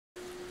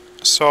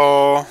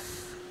So,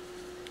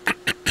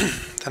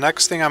 the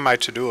next thing on my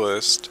to-do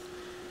list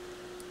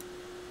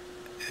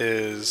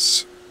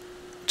is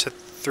to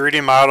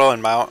 3D model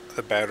and mount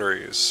the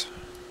batteries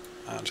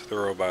onto the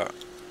robot.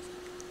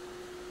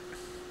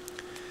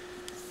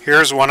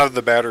 Here's one of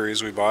the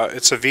batteries we bought.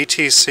 It's a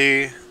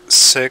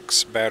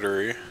VTC6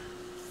 battery.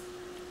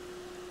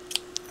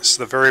 This is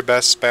the very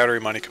best battery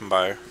money can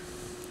buy. I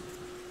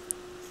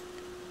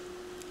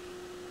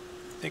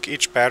think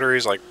each battery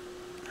is like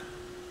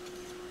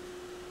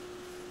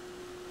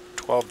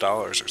 $12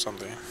 or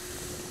something.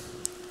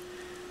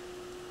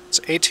 It's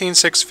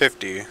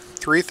 18650,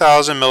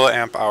 3000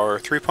 milliamp hour,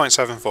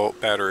 3.7 volt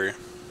battery.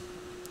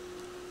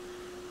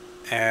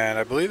 And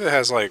I believe it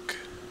has like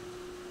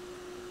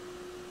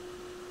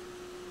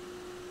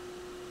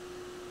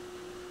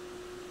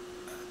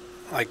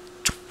like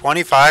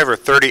 25 or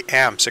 30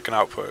 amps it can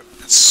output.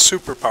 It's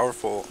super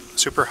powerful,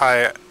 super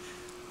high.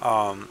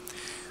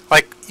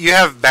 Like you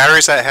have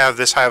batteries that have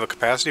this high of a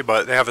capacity,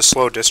 but they have a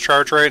slow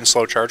discharge rate and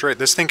slow charge rate.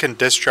 This thing can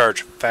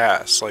discharge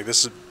fast. Like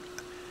this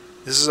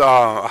is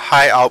a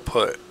high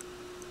output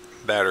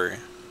battery.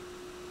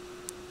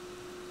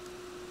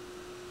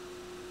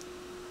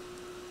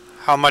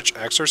 How much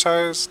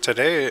exercise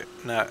today?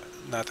 Not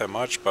that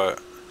much, but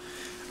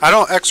I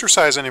don't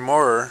exercise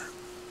anymore.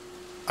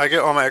 I get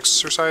all my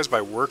exercise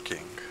by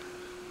working.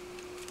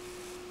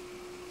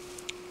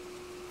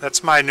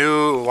 That's my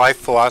new life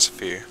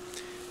philosophy.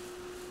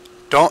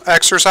 Don't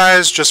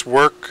exercise, just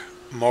work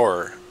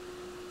more.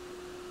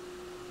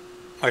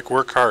 Like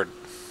work hard.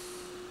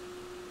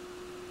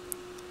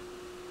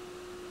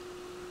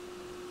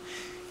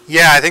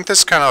 Yeah, I think this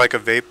is kind of like a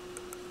vape.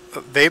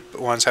 Vape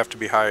ones have to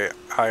be high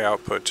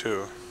output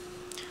too.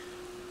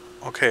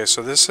 Okay,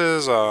 so this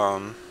is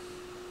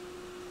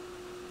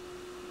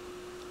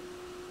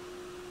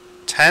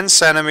 10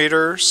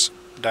 centimeters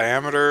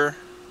diameter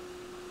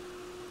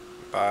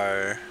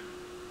by,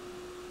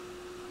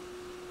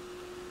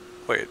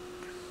 wait,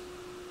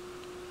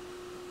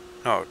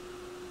 no,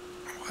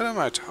 what am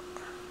I talking?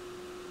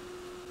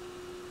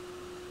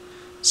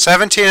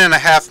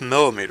 17.5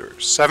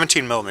 millimeters,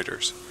 17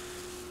 millimeters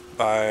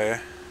by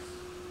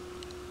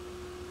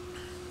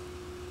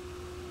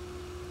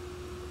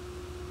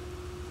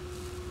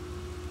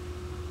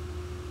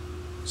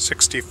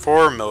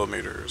 64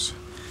 millimeters.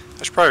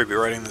 I should probably be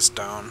writing this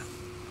down.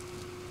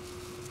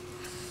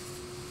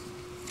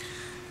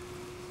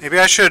 Maybe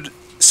I should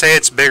say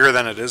it's bigger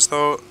than it is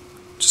though,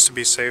 just to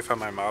be safe on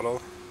my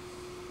model.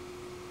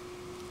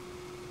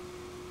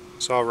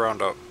 So I'll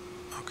round up.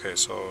 Okay,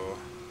 so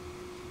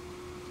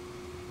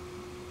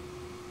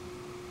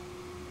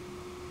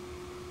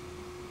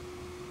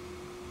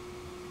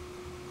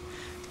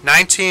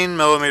 19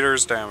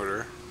 millimeters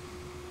diameter.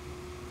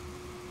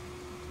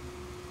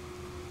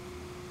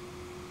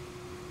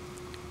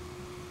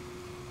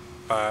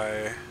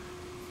 By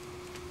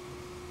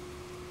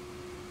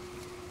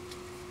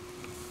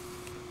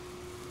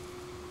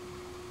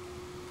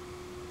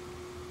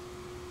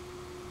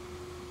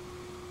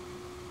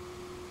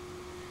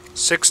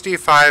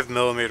 65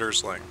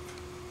 millimeters length.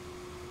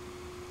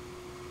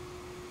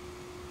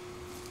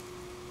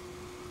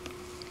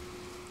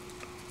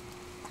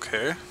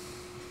 Okay.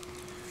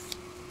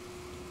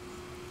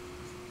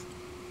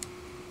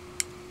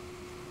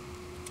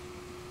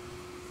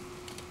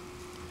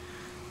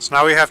 So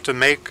now we have to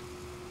make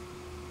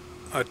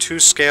a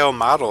 2-scale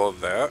model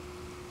of that.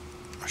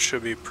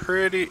 Should be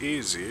pretty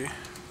easy.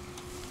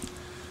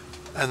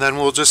 And then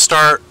we'll just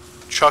start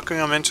chucking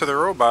them into the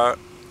robot.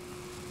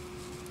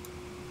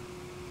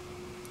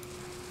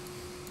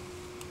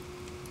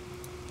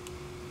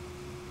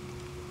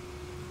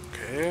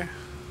 Okay.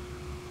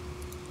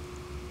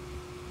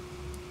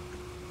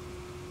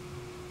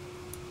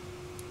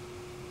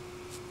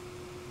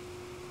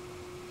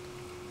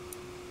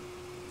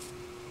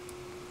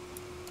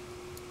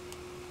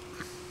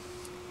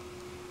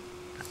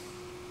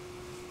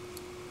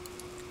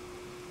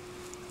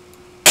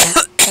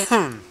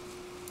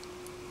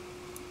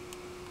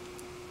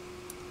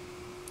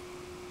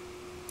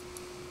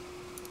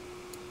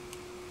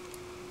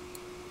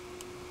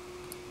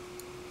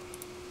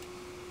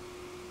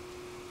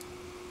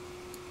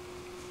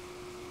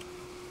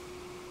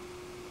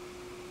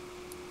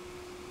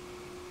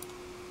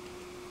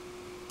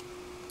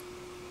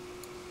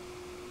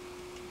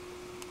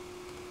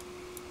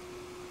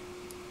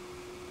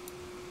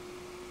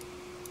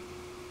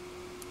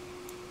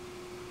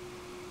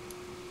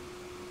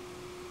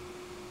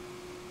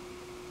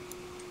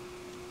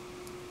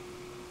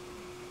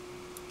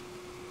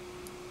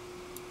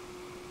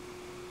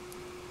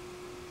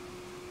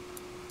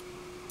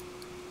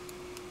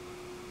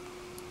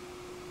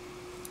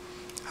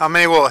 How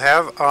many will it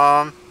have?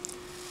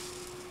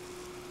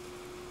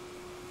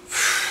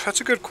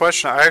 That's a good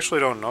question. I actually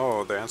don't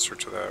know the answer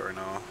to that right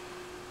now.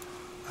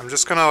 I'm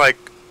just gonna like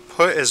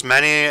put as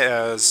many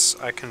as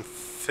I can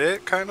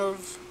fit, kind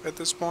of, at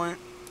this point,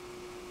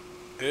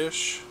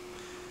 ish.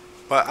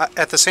 But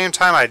at the same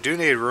time, I do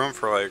need room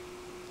for like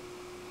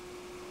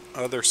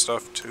other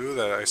stuff too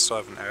that I still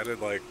haven't added,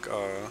 like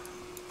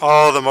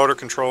all the motor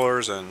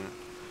controllers and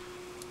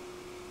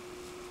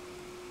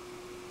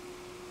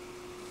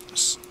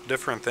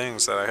different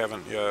things that I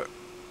haven't yet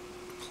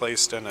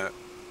placed in it.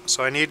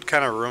 So I need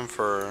kind of room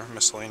for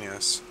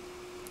miscellaneous.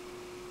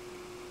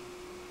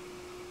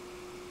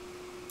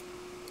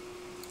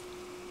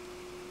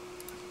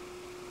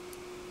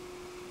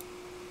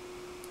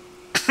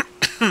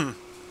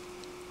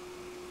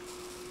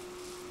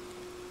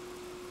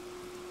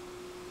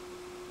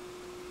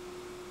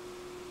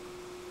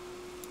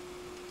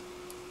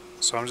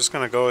 So I'm just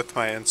going to go with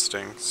my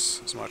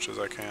instincts as much as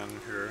I can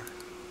here.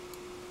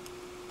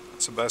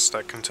 That's the best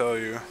I can tell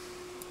you.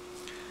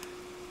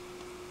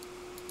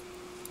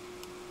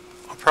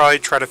 I'll probably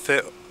try to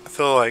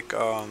fill like,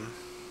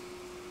 because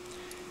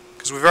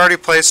we've already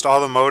placed all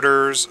the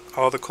motors,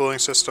 all the cooling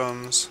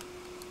systems,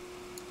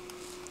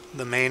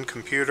 the main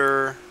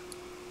computer,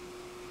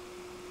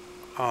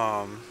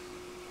 all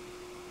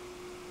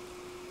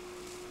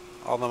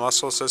the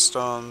muscle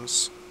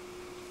systems.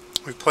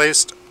 We've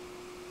placed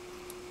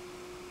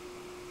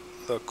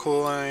the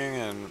cooling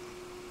and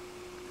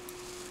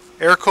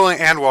air cooling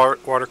and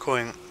water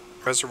cooling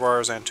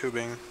reservoirs and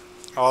tubing,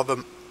 all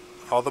the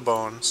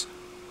bones,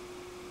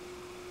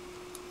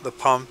 the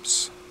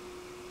pumps.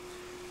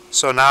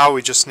 So now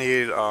we just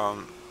need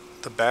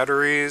the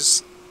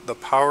batteries, the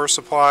power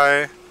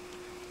supply,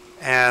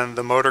 and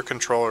the motor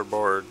controller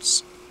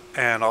boards,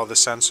 and all the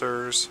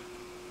sensors,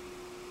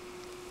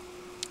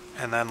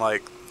 and then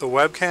like the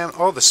webcam.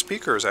 Oh, the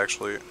speakers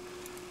actually.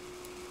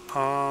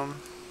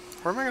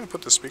 Where am I going to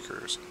put the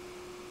speakers?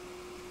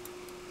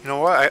 You know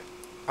what?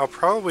 I'll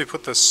probably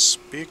put the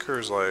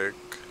speakers like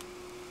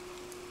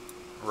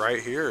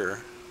right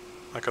here,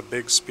 like a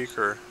big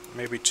speaker,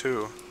 maybe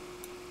two.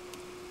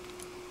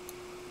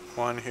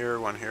 One here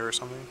or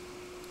something.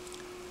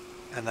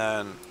 And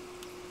then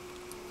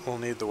we'll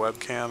need the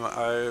webcam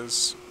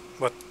eyes,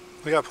 but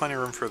we got plenty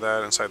of room for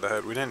that inside the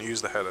head. We didn't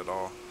use the head at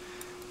all.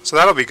 So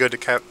that'll be good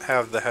to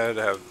have the head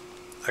have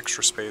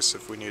extra space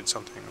if we need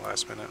something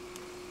last minute.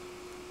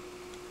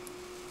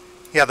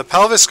 Yeah, the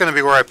pelvis is going to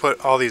be where I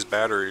put all these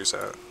batteries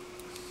at.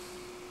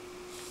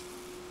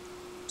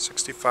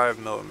 65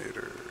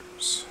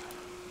 millimeters.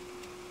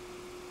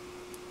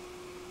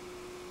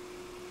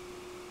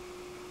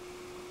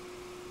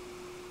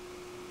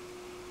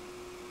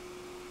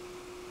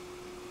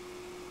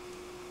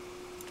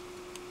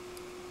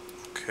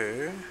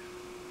 Okay.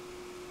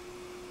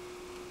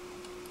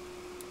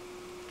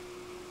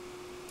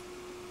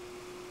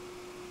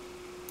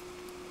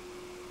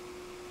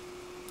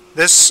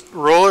 This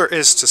roller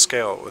is to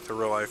scale with a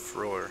real life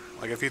roller.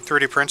 Like if you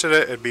 3D printed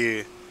it, it'd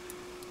be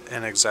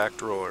an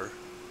exact roller.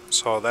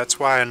 So that's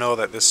why I know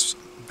that this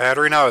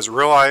battery now is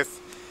real life,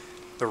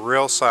 the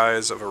real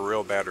size of a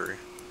real battery.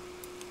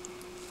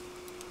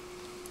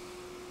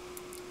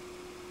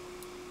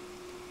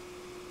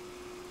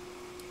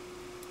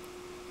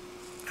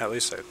 At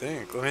least I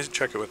think. Let me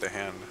check it with the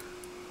hand.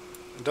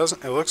 It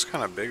doesn't, it looks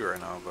kind of big right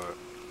now, but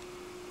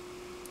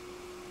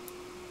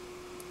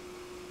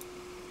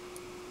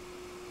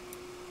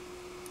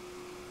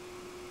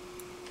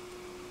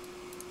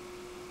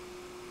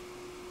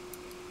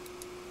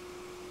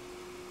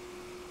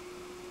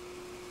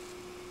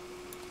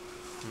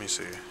let me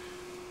see.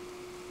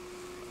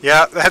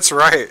 Yeah, that's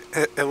right.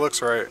 It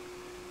looks right.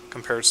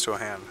 Compared to a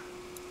hand.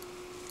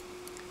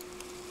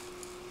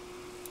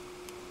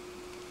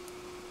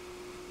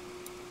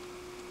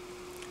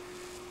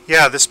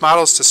 Yeah, this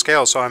model is to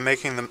scale, so I'm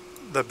making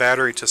the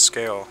battery to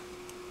scale.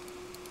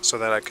 So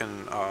that I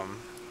can, I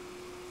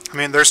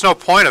mean, there's no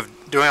point of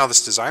doing all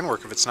this design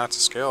work if it's not to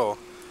scale.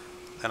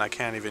 Then I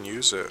can't even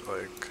use it.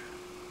 Like,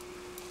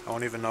 I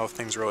won't even know if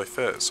things really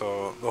fit.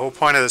 So the whole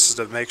point of this is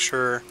to make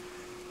sure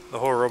the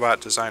whole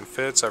robot design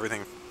fits,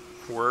 everything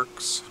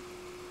works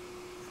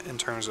in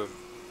terms of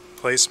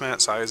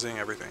placement, sizing,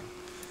 everything.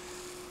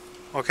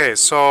 Okay,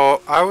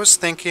 so I was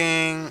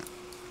thinking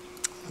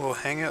we'll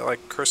hang it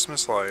like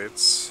Christmas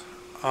lights.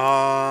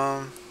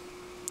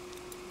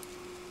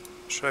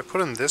 Should I put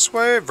them this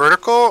way,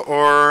 vertical,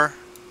 or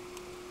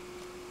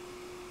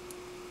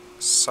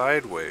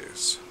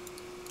sideways?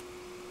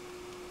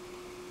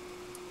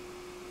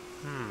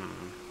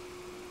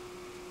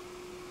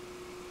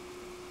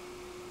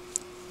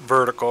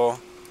 Vertical.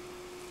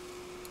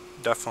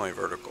 Definitely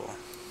vertical.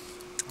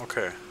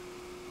 Okay.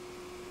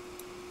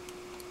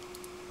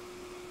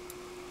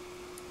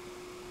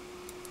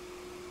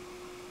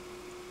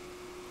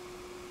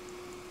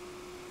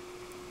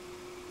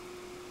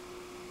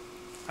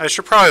 I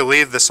should probably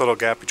leave this little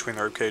gap between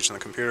the ribcage and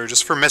the computer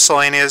just for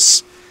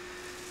miscellaneous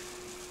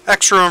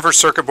extra room for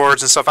circuit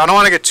boards and stuff. I don't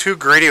want to get too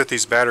greedy with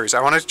these batteries.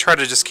 I want to try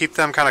to just keep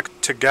them kind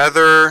of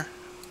together,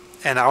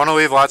 and I want to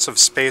leave lots of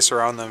space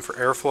around them for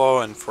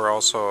airflow and for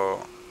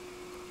also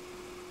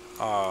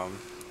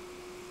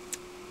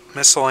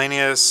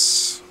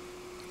miscellaneous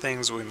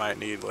things we might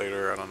need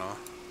later. I don't know.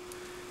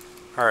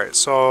 Alright,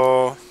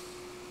 so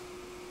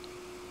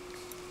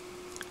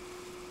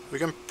we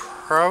can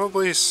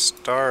probably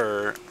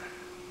start.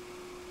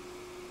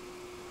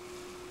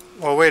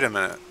 Well, wait a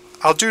minute.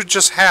 I'll do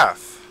just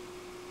half.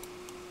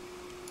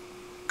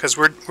 because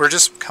we're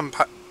just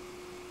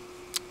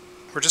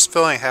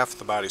filling half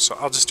the body, so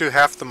I'll just do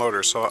half the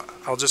motor. So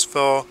I'll just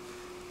fill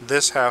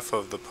this half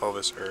of the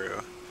pelvis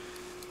area,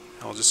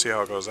 and we'll just see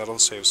how it goes. That'll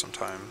save some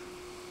time,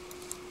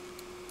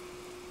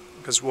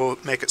 because we'll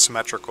make it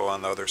symmetrical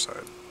on the other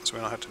side, so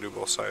we don't have to do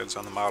both sides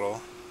on the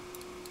model.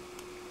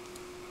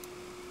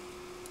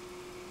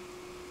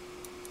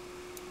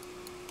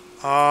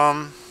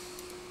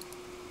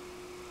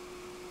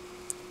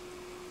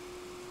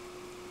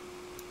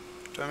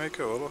 Did I make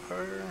it a little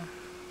higher?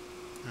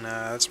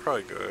 Nah, that's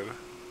probably good.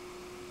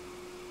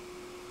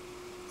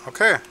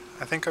 Okay,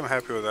 I think I'm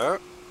happy with that.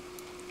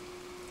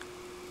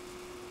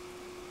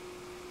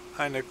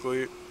 Hi,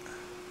 Nicolete.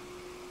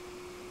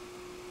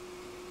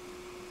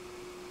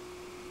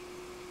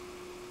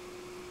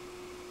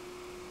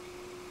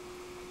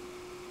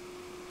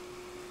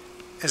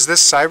 Is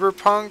this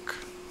cyberpunk?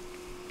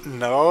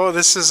 No,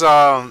 this is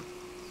the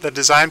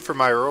design for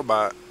my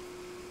robot.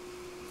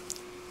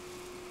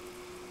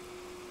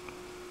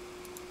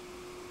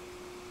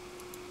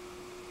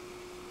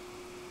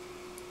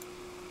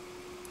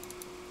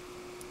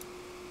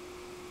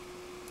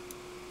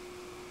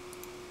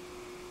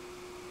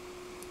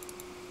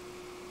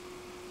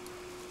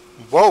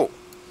 Whoa!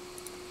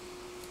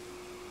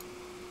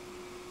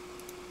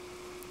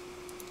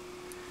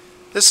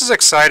 This is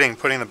exciting,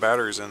 putting the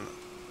batteries in.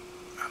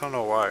 I don't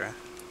know why.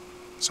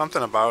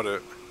 Something about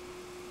it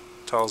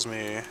tells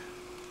me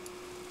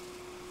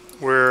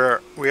we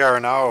are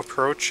now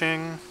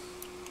approaching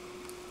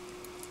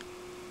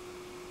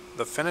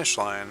the finish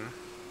line,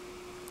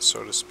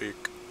 so to speak.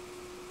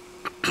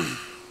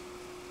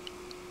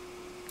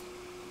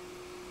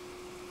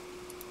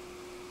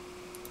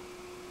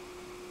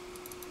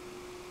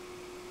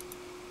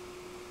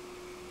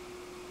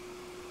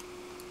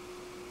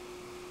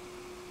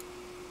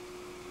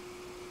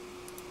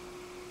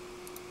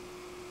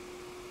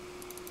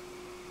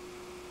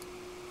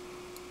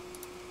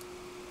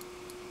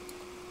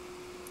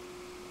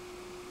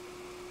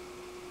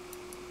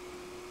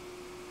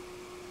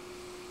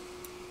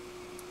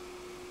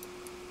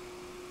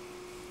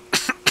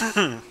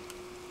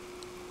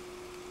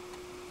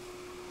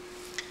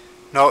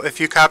 No, if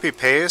you copy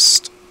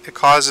paste, it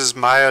causes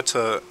Maya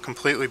to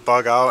completely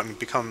bug out and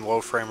become low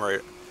frame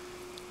rate.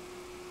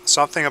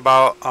 Something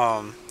about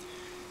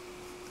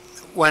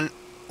when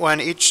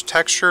each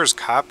texture is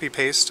copy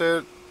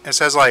pasted, it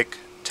says like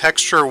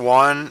texture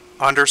 1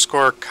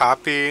 underscore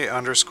copy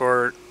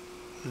underscore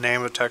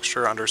name of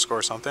texture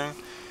underscore something,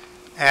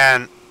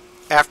 and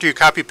after you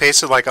copy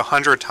paste it like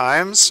 100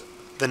 times,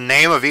 the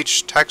name of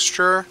each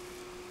texture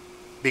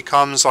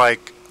becomes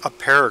like a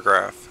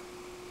paragraph,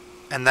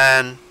 and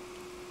then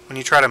when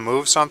you try to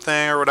move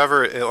something or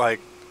whatever, it like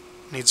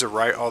needs to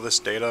write all this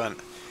data, and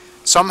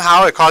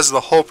somehow it causes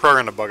the whole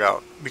program to bug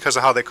out because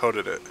of how they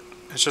coded it.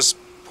 It's just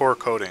poor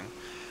coding.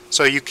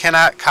 So you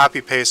cannot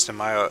copy paste in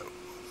Maya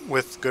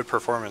with good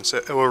performance.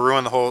 It will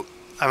ruin the whole,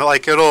 I mean,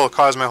 like, it'll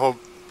cause my whole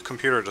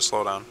computer to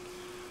slow down.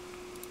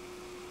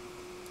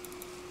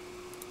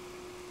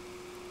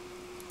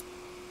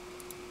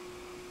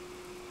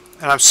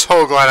 And I'm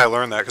so glad I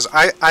learned that, because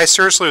I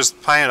seriously was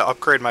planning to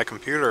upgrade my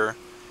computer.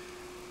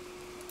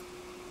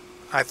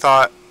 I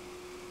thought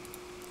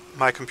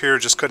my computer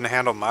just couldn't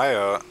handle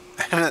Maya,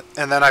 and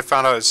then I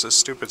found out it's a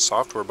stupid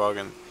software bug,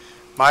 and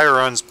Maya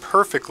runs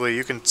perfectly,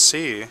 you can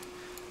see,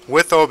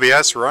 with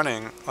OBS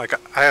running. Like,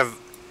 I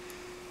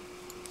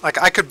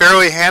could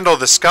barely handle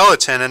the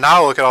skeleton, and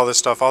now look at all this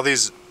stuff, all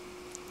these,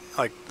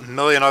 like,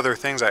 million other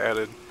things I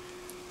added.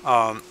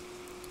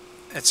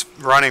 It's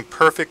running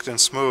perfect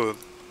and smooth,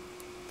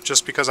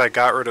 just because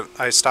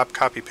I stopped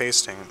copy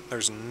pasting.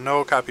 There's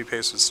no copy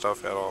pasted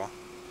stuff at all.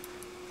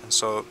 And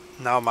so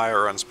now Maya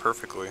runs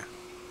perfectly.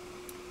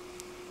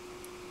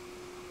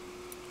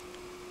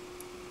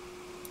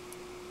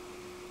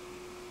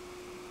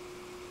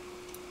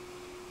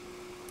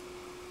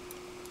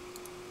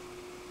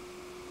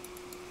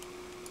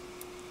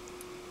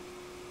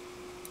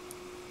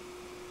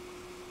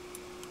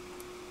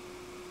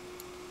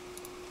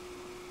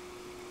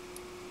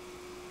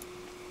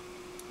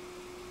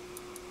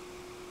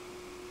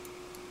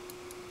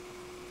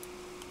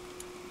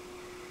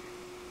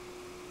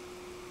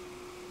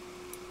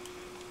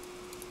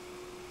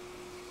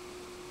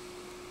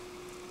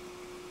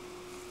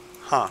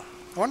 Huh.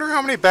 I wonder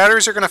how many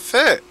batteries are going to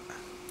fit.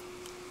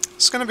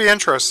 It's going to be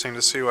interesting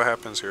to see what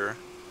happens here.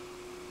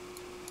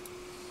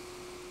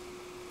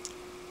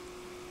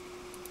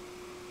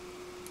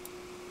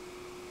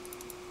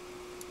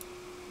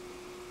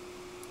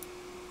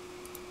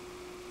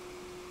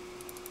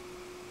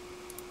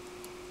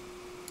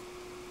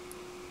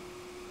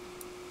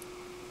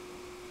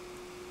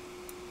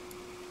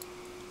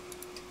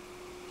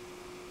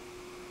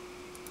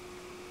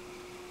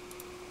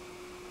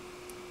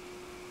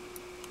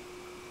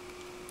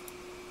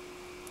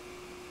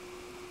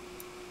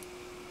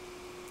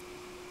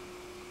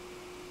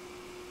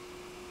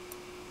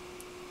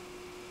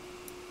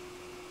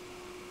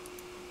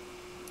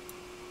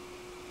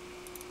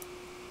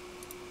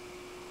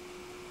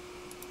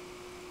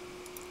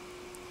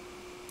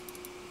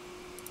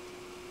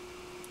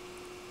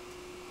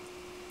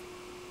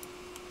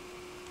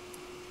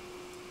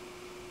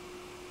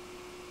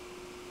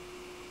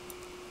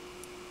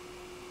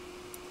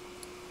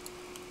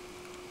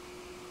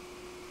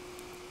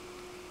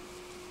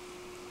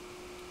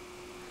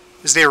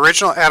 Is the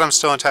original atom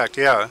still intact?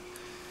 Yeah.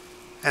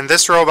 And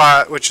this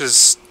robot, which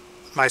is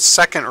my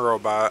second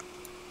robot,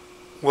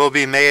 will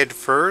be made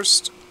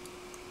first,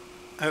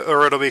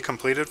 or it'll be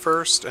completed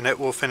first, and it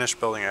will finish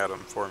building Adam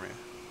for me.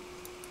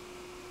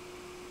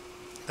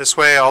 This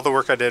way, all the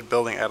work I did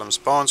building Adam's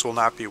bones will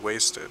not be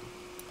wasted.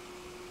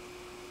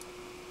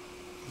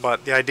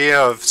 But the idea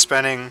of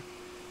spending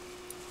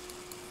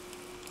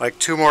like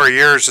 2 more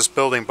years just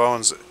building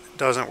bones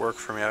doesn't work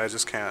for me. I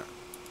just can't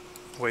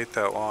wait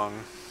that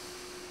long.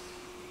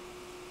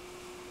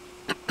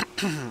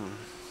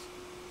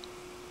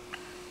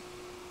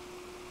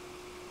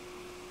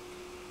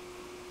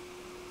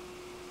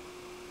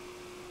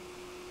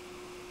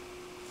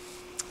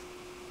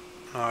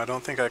 No, I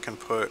don't think I can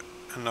put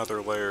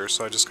another layer,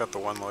 so I just got the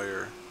 1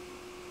 layer.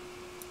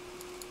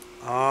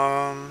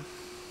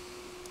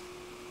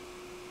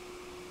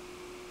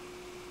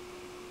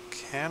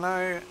 Can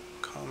I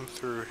come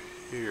through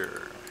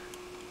here?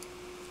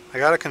 I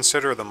gotta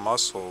consider the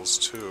muscles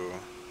too.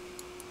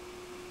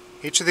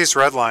 Each of these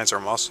red lines are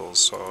muscles,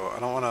 so I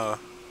don't want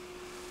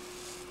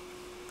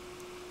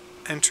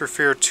to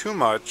interfere too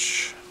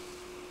much.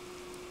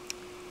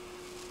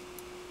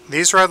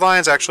 These red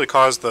lines actually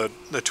cause the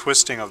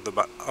twisting of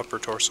the upper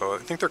torso. I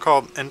think they're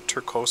called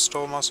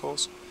intercostal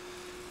muscles.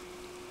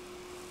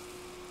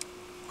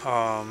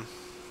 But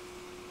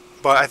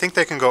I think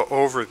they can go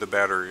over the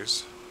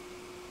batteries.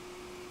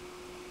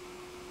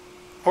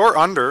 Or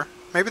under.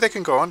 Maybe they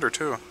can go under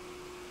too.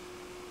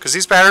 Because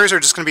these batteries are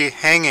just going to be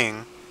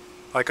hanging.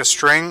 Like a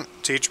string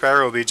to each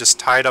battery will be just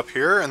tied up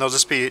here, and they'll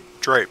just be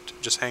draped,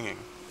 just hanging.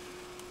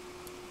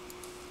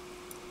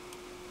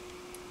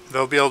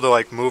 They'll be able to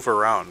like move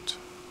around.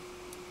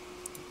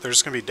 They're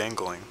just going to be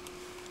dangling.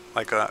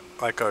 Like a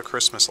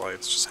Christmas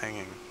lights, just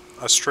hanging.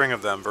 A string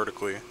of them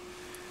vertically.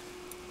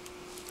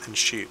 In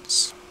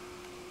sheets.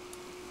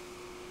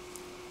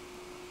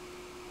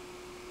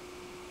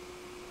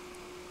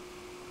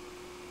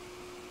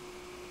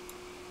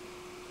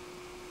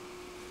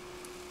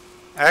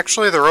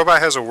 Actually, the robot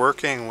has a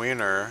working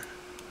wiener.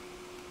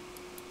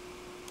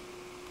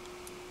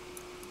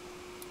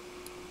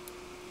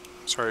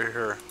 Sorry,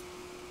 here.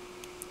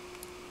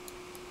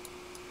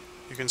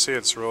 You can see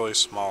it's really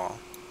small.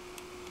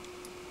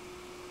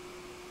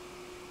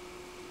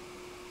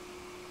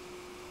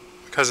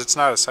 Because it's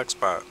not a sex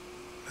bot.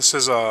 This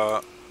is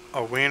a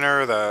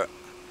wiener that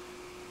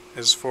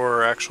is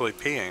for actually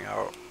peeing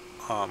out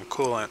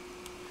coolant.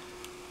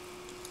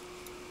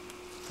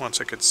 Once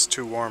it gets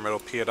too warm, it'll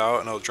pee it out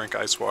and it'll drink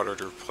ice water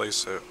to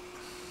replace it.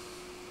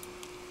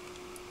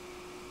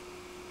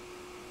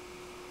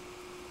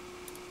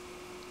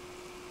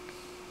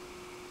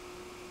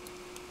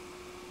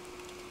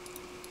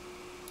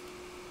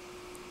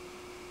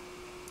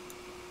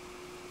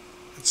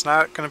 It's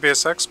not going to be a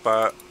sex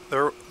bot.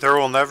 There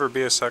will never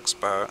be a sex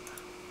bot.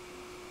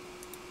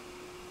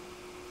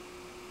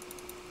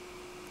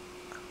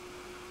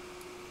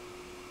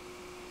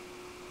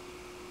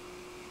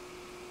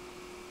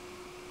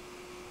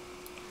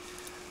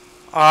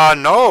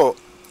 No.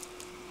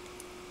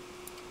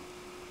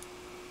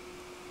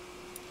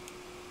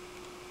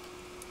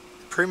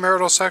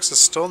 Premarital sex is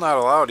still not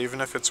allowed, even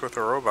if it's with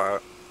a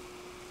robot.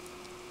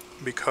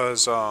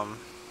 Because,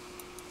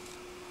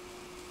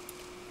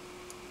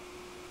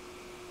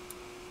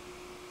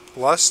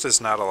 lust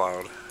is not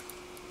allowed.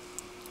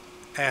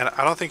 And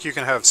I don't think you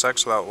can have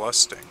sex without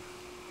lusting.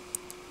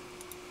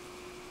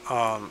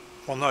 Well,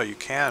 no, you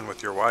can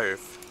with your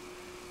wife.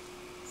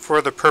 For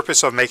the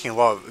purpose of making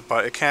love,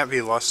 but it can't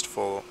be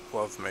lustful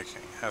love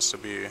making. It has to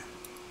be... You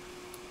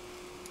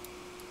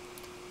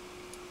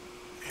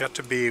have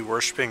to be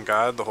worshiping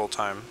God the whole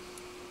time.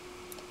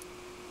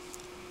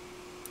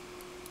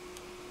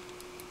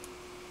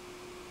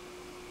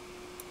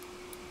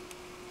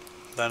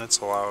 Then it's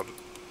allowed.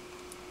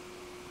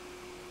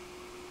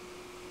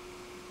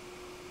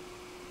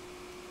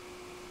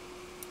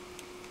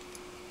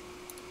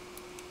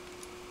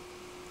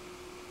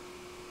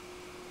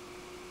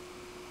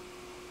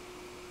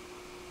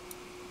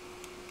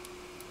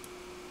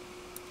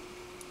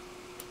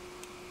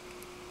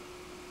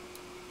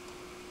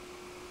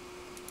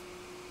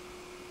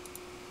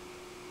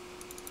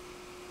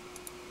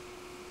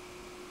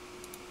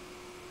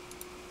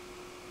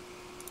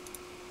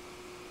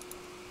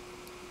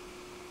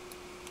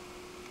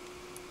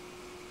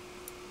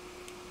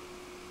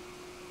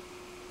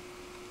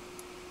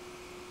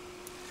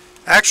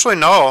 Actually,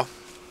 no.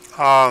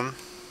 The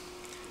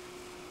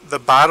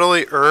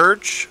bodily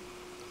urge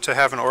to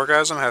have an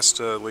orgasm has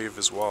to leave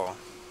as well.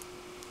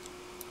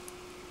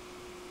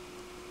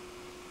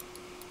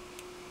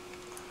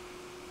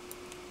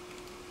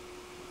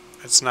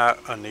 It's not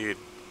a need.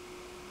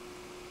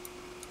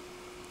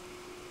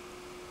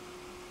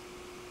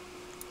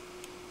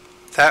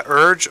 That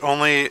urge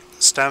only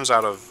stems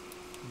out of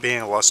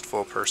being a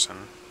lustful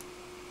person.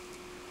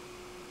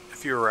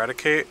 If you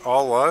eradicate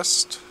all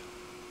lust,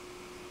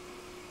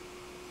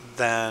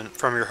 then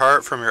from your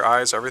heart, from your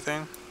eyes,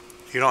 everything,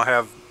 you don't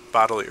have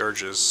bodily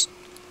urges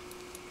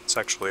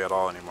sexually at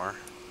all anymore.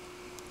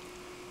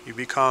 You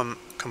become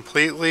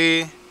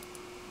completely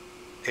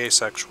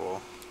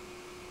asexual.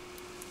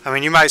 I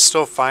mean, you might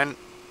still find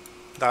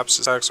the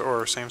opposite sex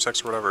or same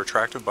sex or whatever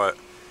attractive, but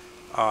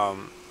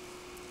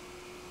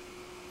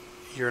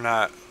you're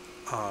not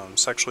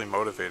sexually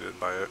motivated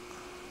by it.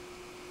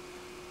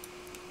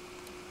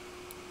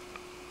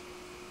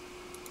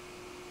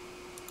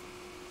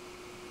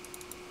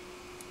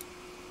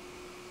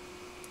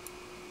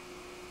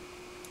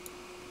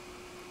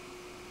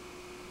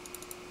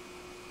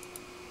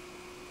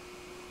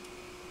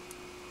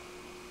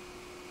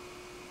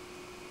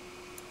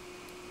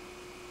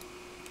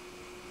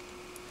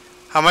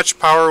 How much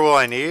power will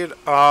I need?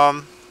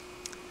 I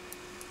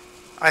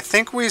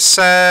think we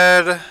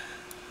said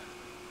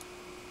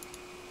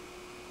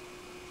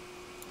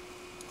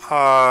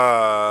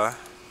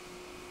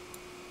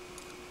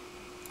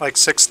like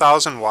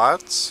 6,000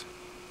 watts.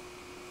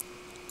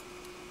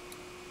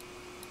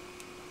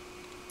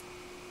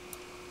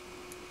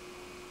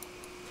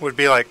 Would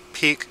be like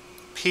peak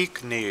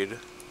need.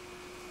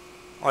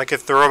 Like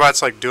if the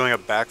robot's like doing a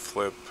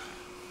backflip.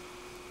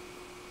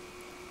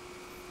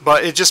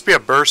 But it'd just be a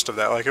burst of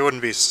that, like it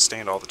wouldn't be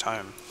sustained all the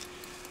time.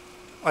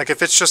 Like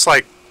if it's just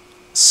like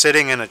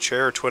sitting in a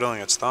chair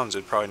twiddling its thumbs,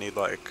 it'd probably need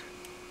like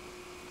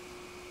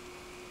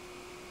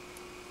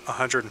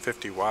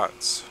 150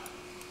 watts.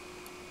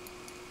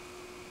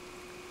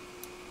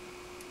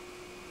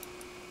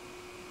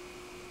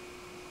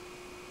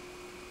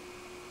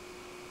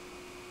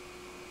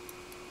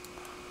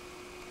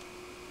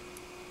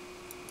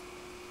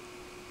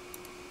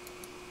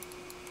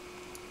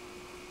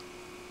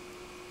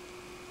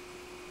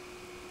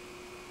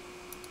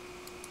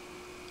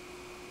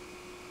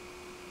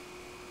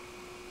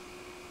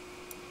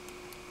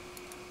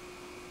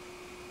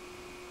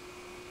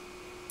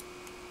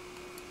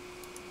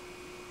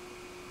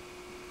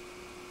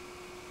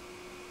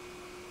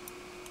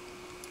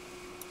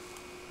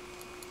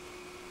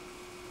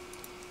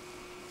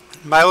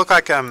 It might look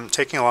like I'm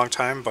taking a long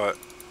time, but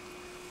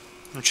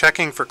I'm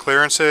checking for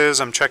clearances,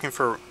 I'm checking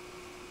for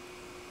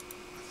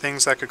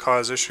things that could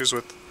cause issues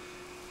with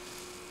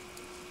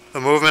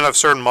the movement of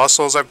certain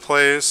muscles I've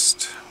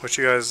placed, which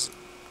you guys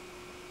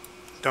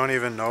don't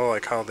even know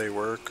like how they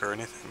work or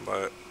anything,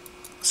 but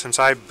since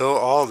I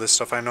built all of this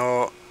stuff, I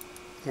know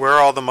where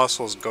all the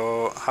muscles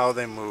go, how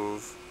they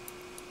move,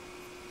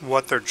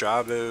 what their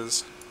job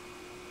is.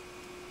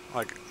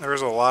 Like,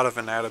 there's a lot of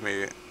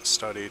anatomy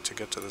study to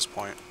get to this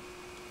point.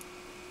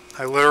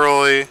 I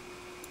literally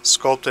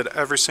sculpted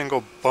every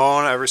single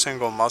bone, every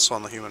single muscle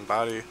in the human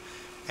body,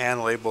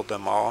 and labeled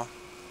them all.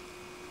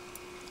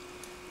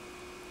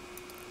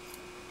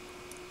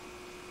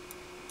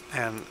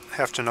 And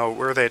have to know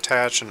where they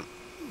attach and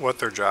what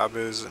their job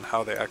is and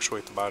how they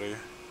actuate the body.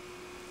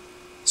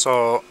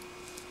 So,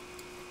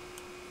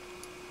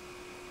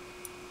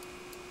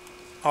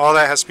 all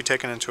that has to be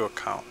taken into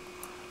account.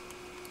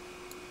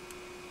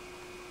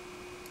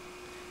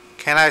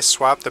 Can I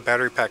swap the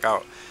battery pack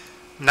out?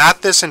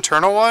 Not this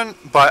internal one,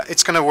 but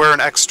it's going to wear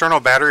an external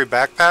battery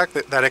backpack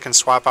that it can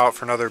swap out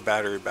for another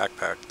battery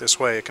backpack. This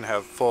way it can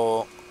have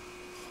full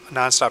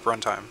non-stop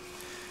runtime.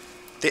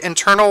 The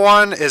internal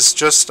one is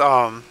just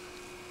to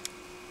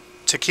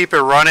keep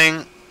it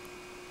running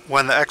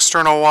when the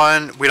external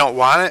one, we don't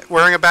want it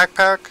wearing a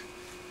backpack.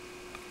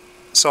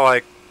 So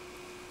like,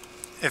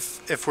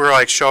 if we're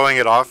like showing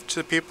it off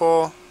to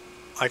people,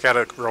 like at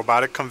a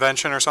robotic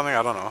convention or something,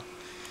 I don't know,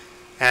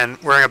 and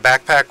wearing a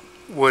backpack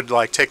would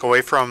like take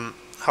away from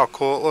how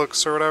cool it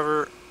looks or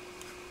whatever.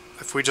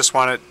 If we just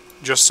want it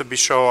just to be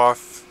show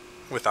off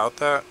without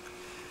that,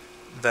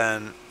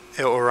 then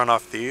it will run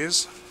off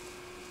these.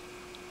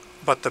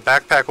 But the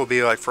backpack will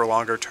be like for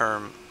longer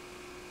term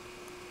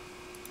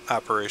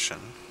operation.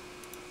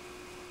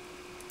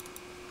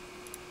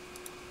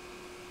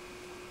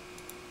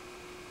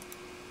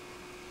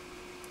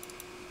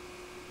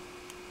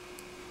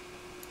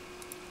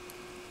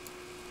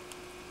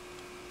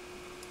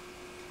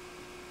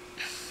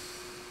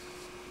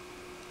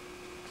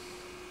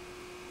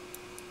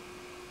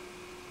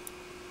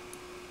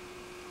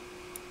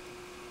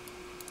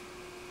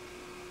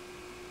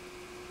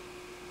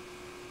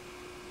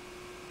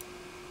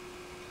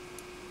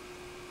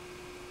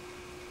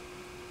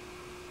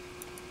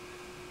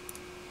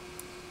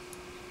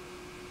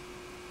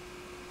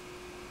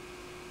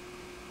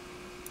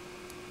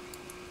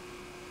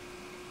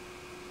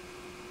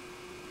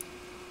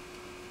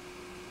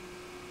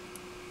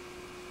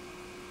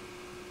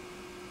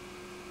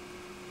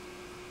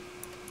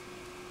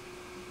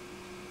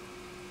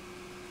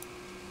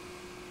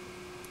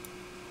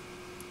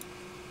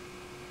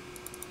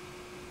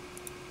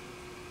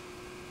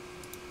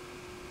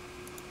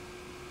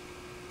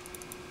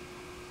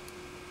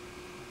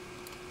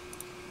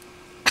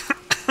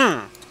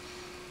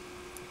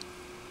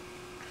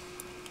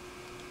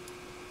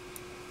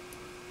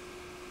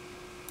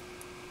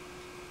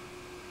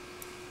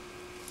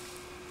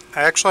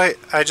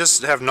 I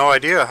just have no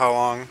idea how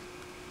long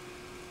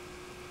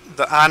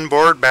the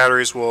onboard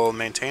batteries will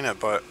maintain it,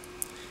 but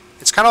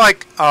it's kind of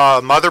like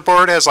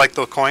motherboard has like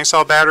the coin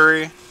cell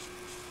battery,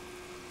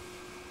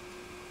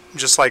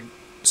 just like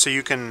so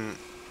you can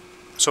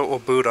so it will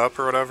boot up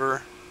or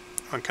whatever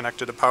when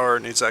connected to power.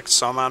 It needs like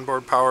some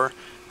onboard power.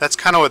 That's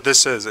kind of what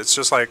this is. It's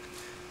just like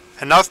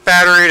enough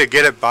battery to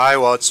get it by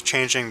while it's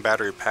changing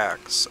battery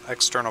packs,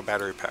 external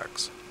battery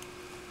packs.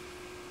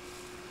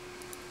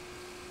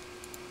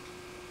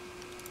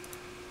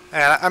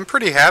 And I'm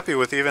pretty happy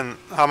with even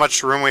how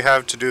much room we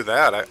have to do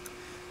that.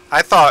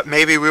 I thought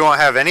maybe we won't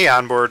have any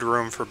onboard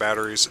room for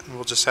batteries and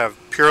we'll just have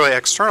purely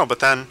external, but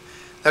then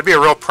that'd be a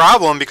real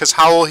problem because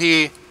how will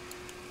he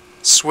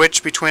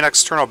switch between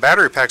external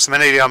battery packs? The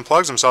minute he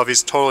unplugs himself,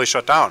 he's totally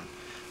shut down.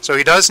 So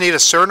he does need a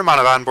certain amount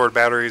of onboard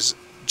batteries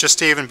just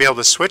to even be able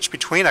to switch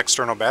between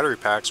external battery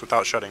packs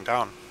without shutting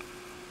down.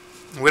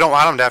 We don't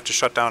want him to have to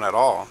shut down at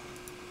all.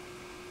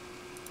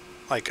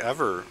 Like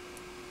ever.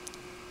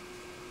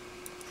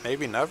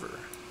 Maybe never.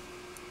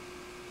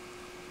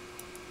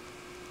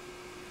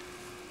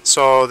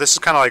 So this is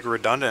kind of like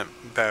redundant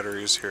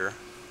batteries here.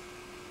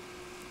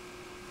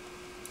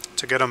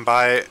 To get him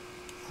by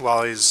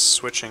while he's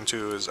switching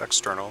to his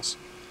externals.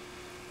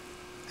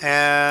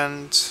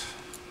 And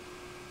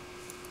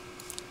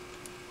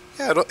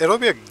yeah, it'll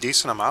be a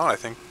decent amount, I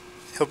think.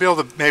 He'll be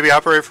able to maybe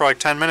operate for like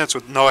 10 minutes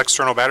with no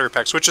external battery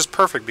packs, which is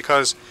perfect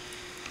because,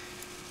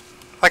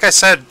 like I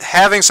said,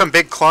 having some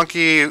big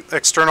clunky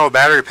external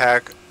battery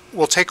pack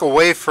will take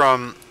away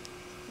from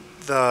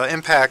the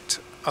impact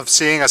of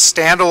seeing a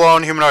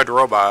standalone humanoid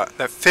robot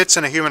that fits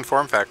in a human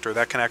form factor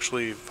that can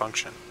actually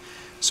function.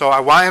 So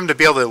I want him to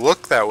be able to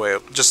look that way,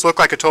 just look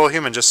like a total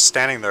human just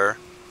standing there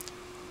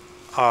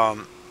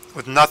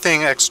with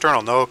nothing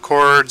external, no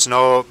cords,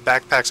 no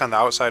backpacks on the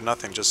outside,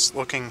 nothing, just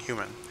looking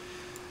human.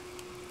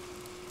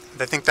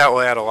 I think that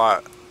will add a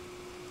lot.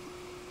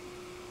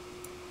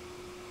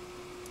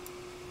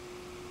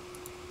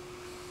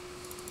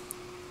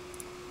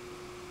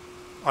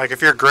 Like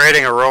if you're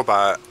grading a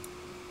robot,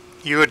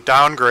 you would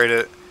downgrade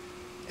it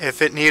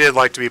if it needed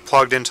like to be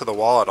plugged into the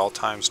wall at all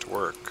times to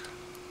work.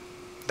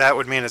 That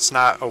would mean it's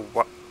not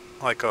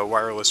like a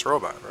wireless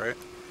robot, right?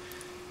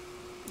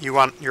 You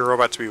want your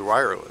robot to be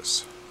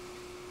wireless.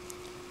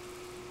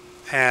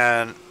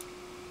 And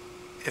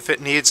if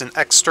it needs an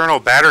external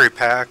battery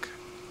pack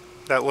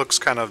that looks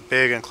kind of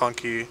big and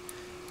clunky,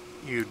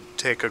 you'd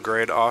take a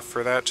grade off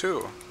for that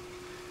too.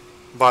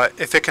 But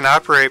if it can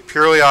operate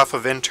purely off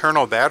of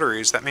internal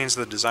batteries, that means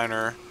the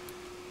designer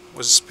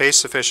was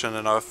space efficient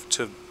enough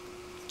to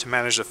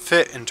manage to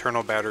fit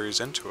internal batteries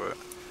into it.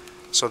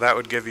 So that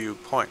would give you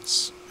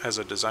points as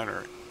a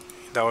designer.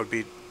 That would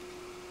be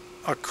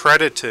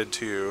accredited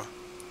to you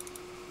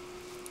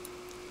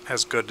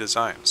as good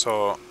design.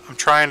 So I'm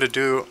trying to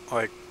do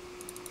like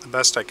the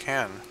best I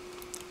can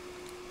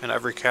in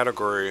every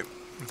category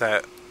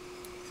that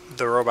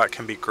the robot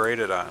can be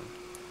graded on.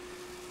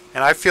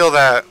 And I feel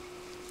that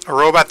a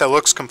robot that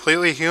looks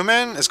completely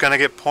human is going to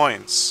get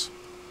points.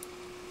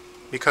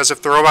 Because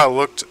if the robot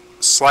looked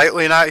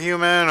slightly not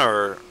human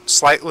or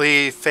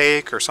slightly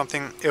fake or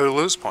something, it would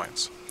lose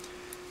points.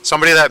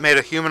 Somebody that made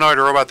a humanoid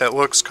robot that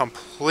looks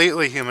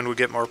completely human would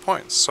get more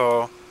points.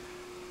 So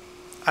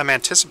I'm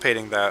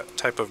anticipating that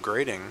type of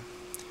grading.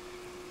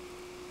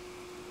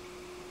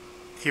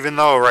 Even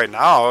though right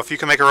now, if you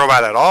can make a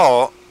robot at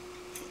all,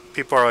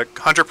 people are like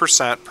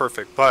 100%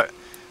 perfect. But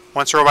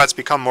once robots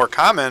become more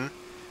common,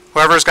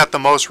 whoever's got the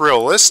most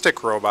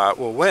realistic robot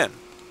will win.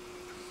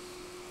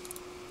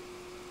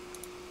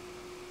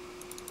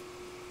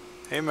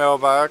 Hey,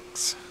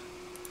 mailbox.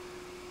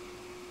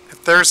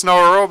 If there's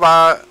no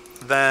robot,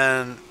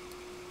 then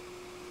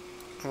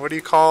what do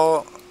you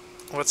call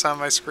what's on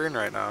my screen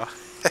right now?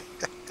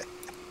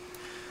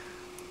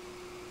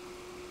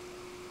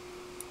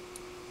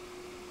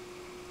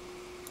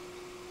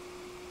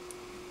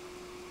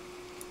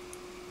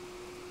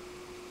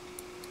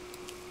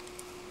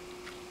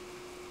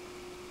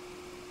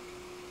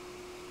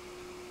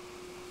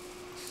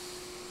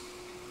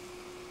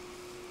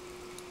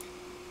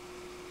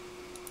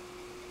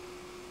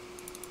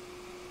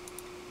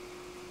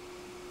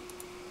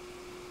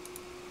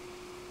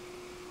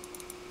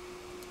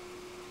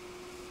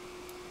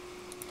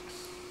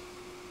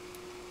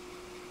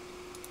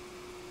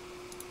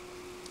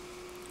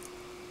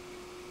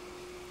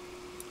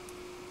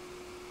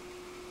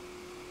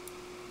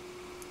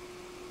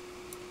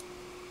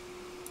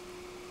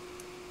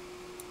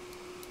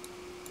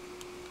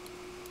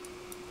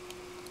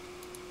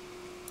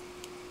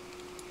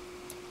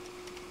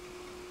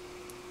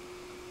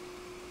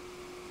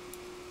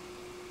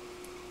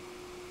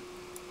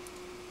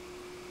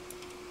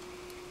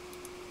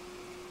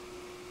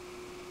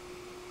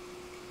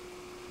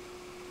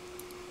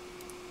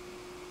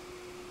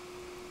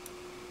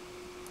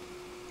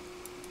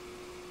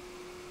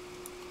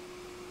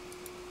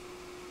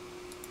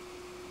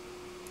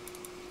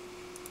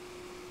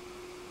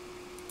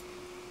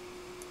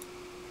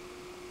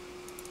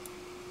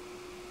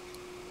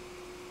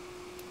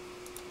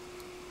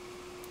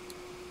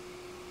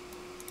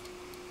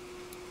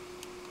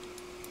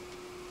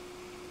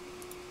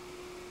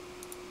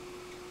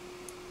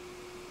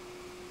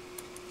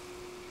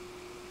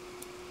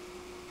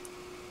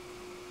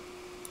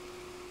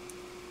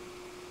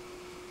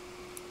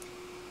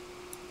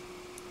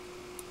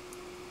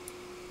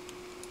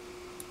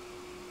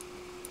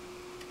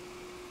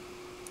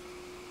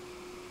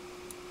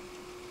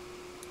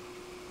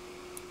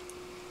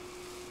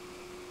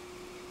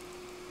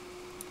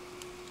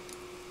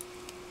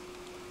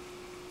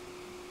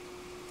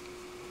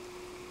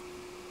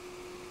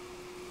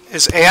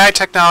 Is AI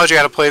technology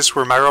at a place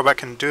where my robot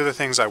can do the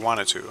things I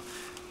want it to?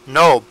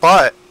 No,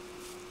 but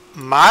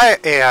my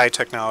AI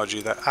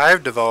technology that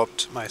I've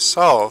developed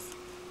myself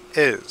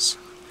is.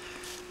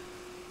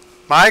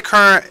 My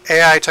current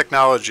AI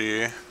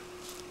technology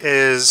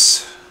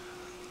is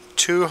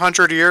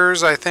 200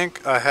 years, I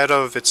think, ahead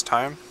of its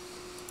time.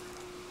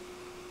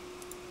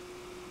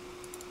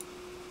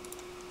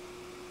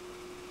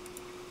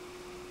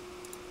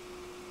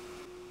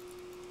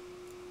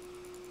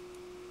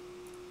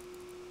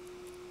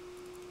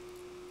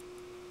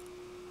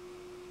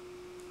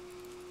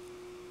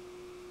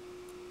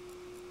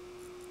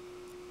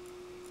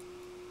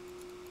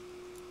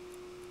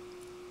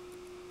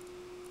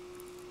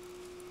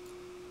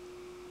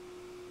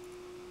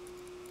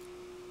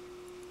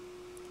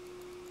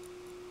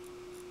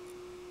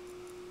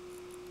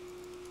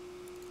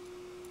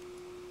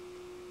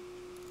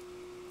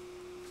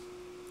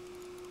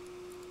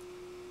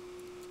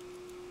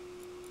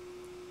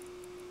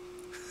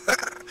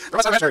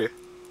 Robots are imaginary.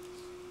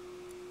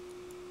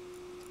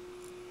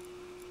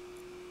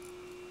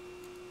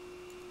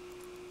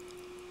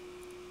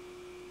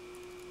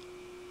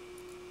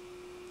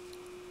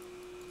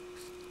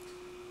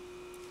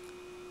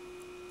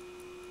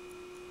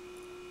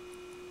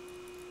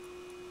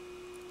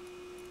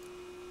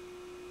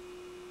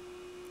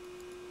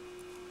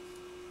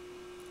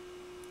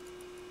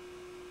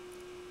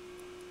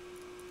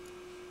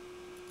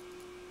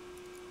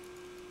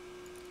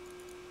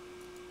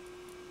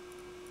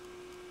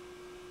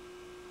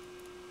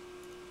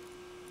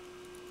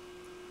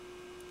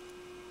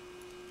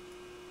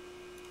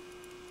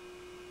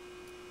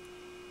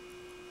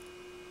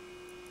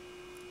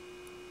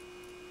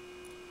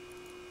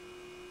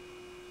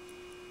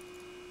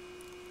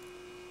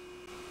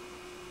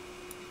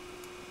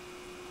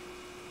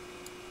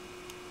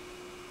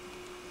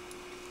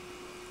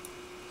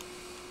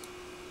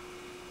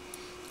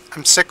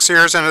 I'm 6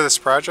 years into this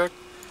project.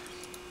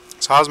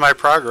 So how's my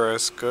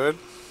progress? Good.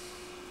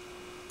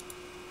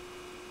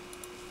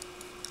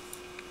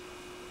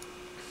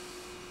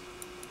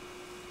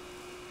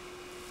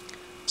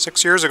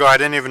 Six years ago, I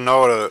didn't even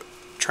know what a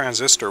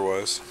transistor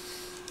was.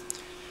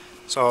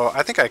 So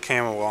I think I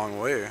came a long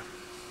way.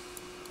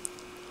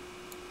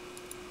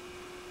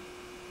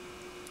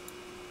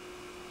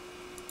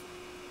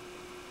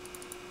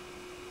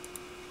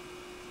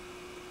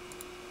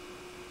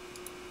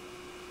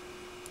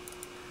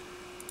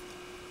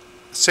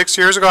 6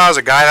 years ago, I was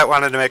a guy that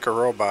wanted to make a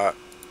robot.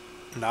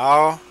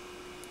 Now,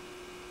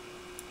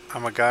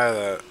 I'm a guy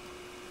that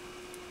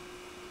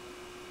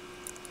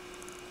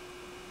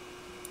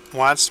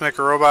wants to make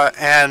a robot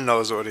and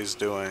knows what he's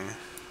doing.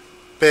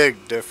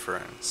 Big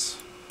difference.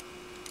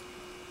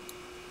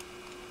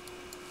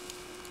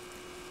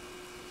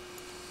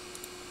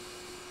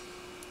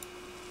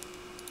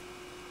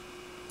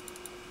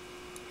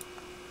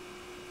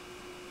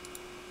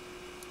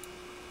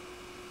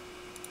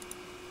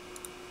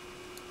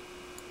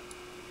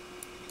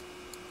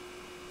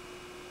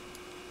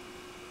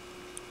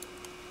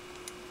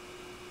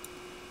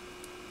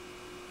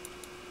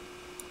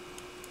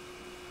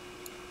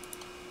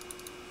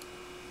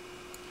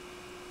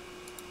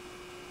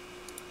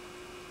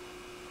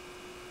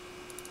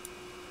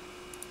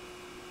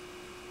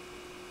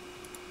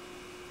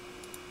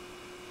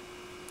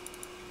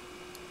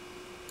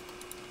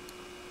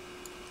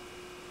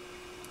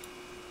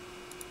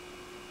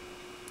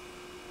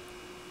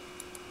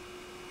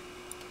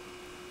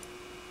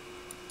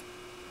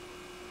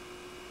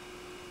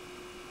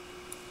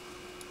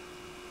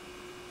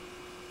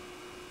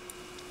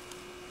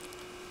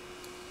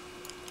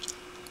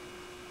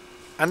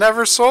 I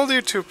never sold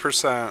you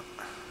 2%.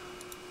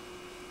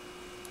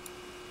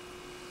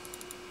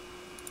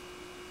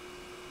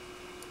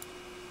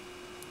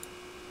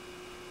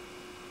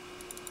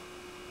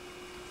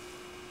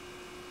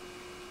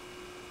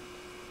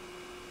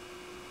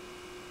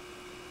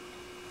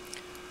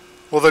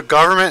 Will the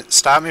government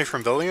stop me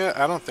from building it?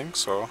 I don't think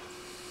so.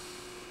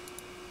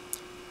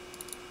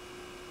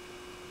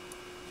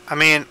 I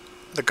mean,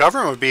 the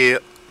government would be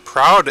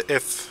proud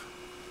if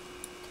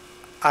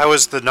I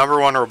was the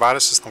 #1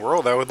 roboticist in the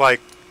world. I would,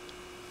 like,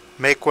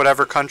 make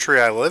whatever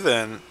country I live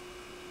in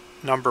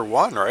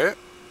 #1, right?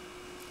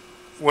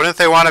 Wouldn't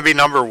they want to be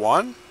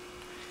 #1?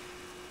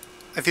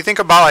 If you think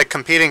about, like,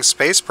 competing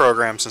space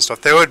programs and stuff,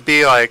 they would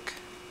be, like,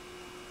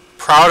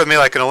 proud of me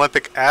like an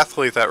Olympic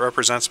athlete that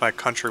represents my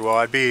country. Well,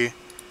 I'd be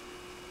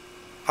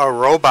a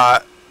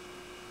robot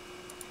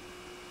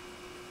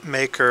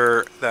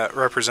maker that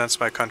represents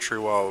my country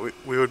well.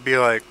 We would be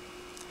like,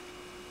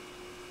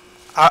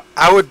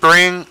 I would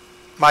bring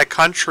my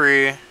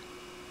country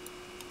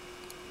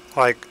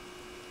like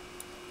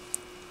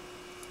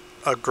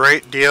a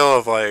great deal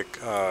of like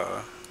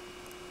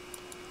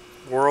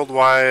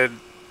worldwide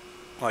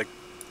like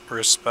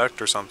respect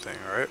or something,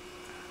 right?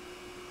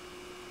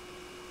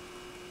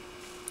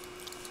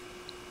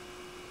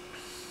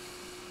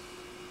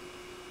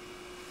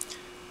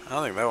 I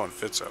don't think that one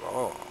fits at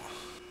all.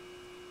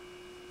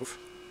 Oof.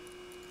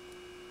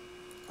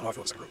 I don't know if I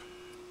feel the same group.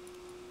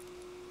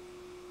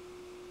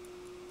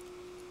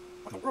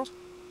 What in the world?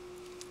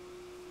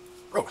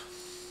 Bro. Why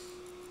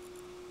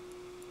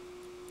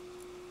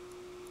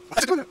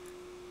is it doing that?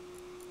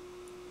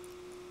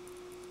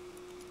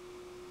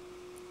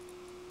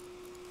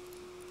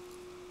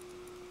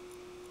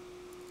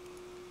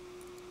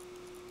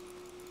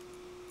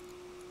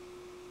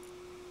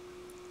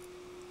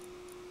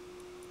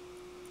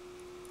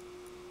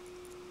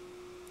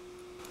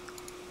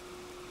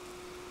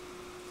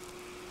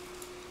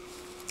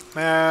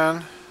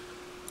 Man.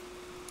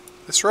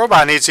 This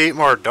robot needs to eat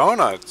more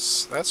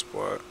donuts. That's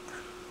what.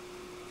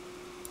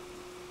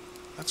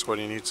 That's what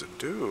he needs to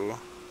do.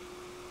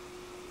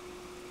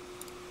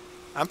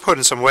 I'm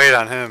putting some weight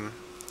on him.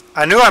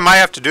 I knew I might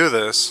have to do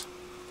this.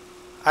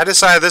 I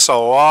decided this a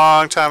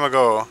long time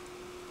ago.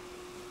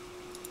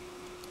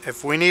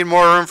 If we need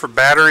more room for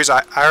batteries,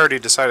 I already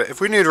decided. If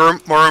we need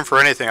more room for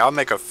anything, I'll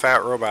make a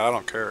fat robot. I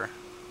don't care.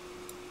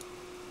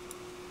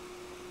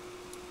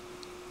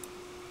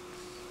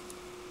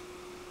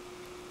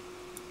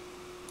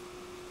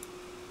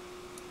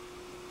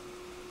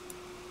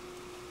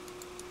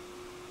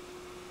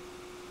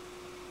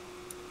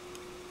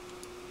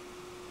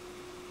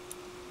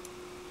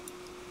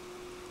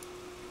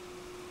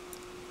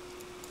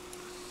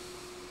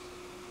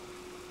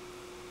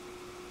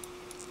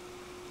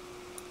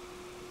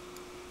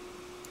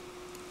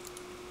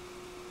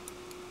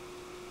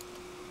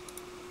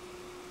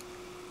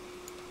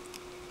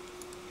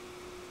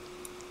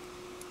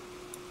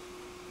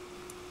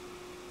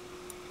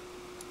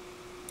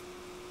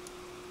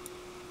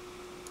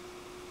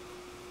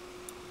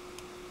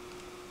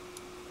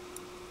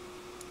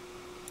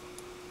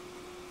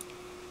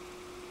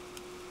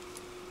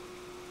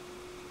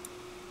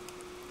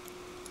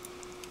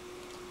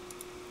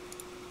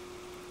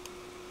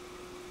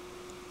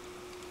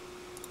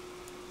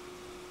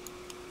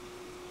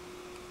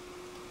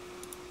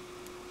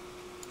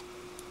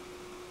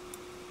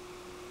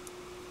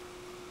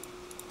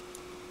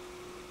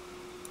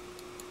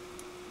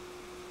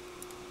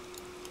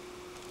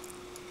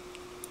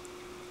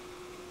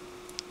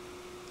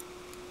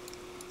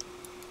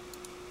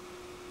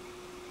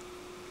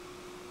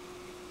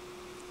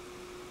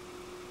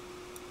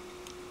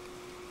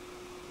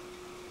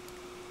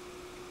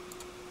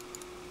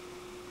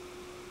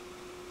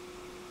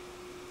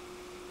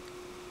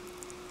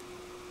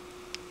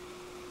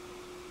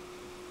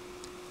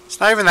 It's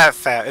not even that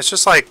fat. It's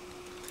just like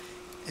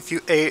if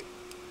you ate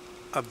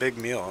a big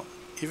meal,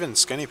 even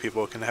skinny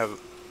people can have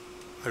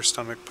their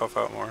stomach puff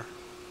out more.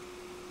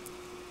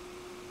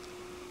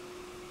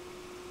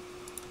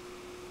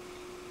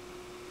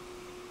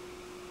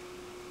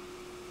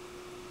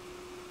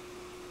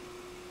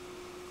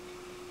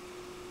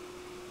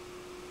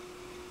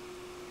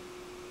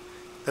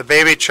 The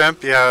baby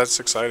chimp, yeah, that's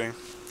exciting.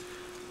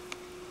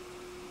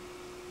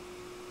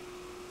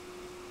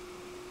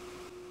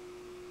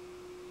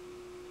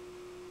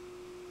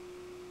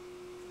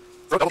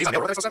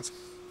 What makes no sense?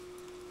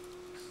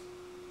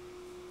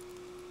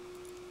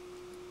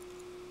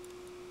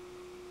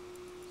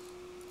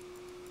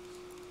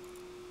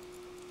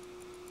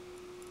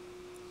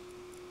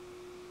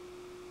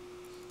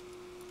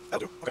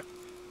 That'll do. Okay.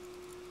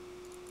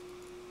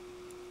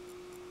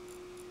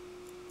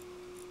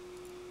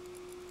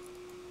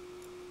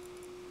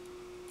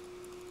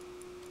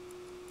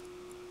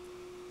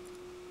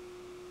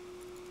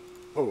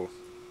 Oh.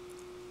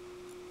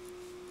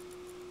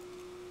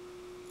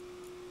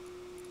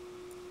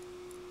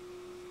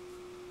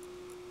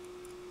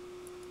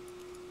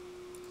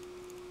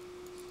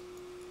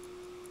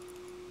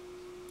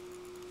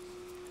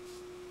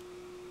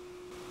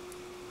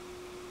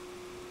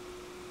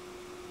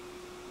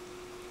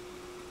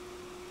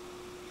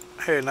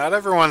 Hey, not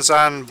everyone's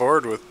on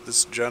board with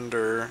this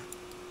gender,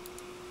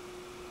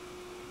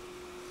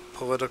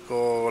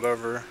 political,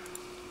 whatever.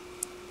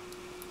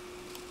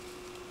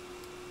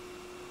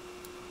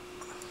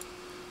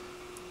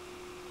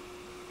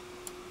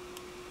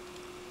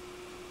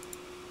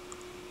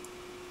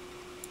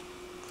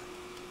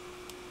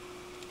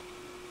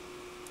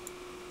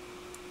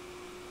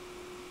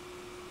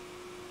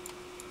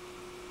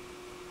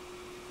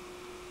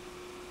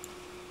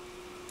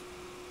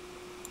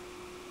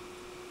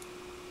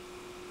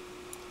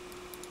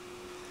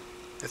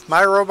 If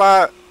my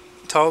robot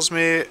tells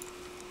me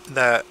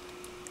that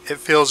it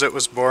feels it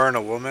was born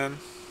a woman,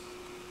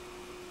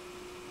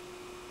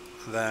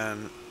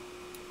 then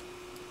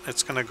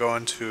it's going to go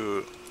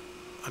into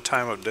a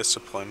time of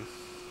discipline.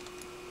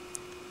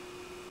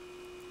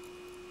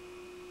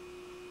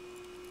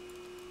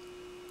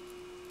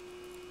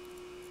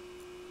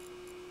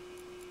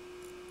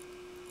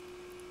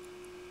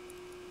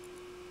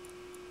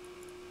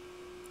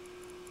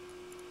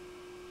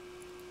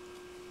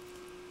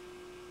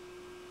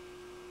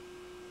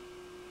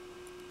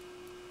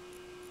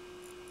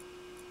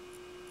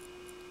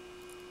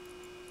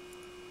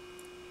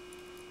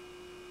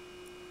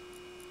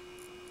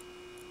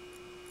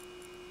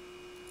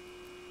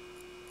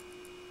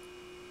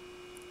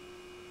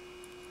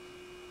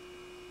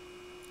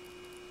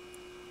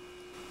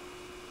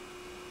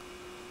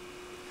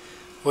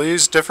 We'll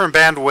use different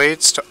band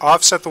weights to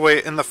offset the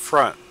weight in the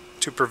front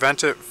to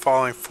prevent it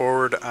falling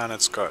forward on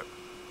its gut.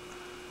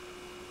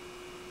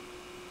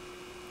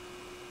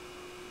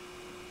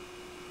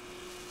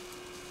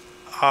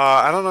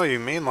 I don't know what you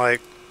mean, like,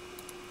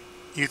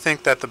 you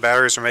think that the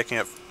batteries are making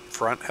it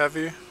front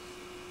heavy? It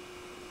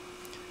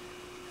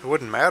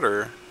wouldn't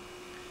matter.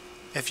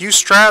 If you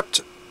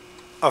strapped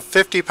a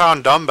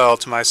 50-pound dumbbell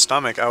to my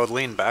stomach, I would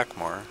lean back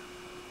more.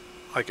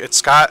 Like,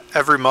 it's got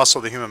every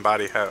muscle the human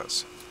body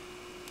has.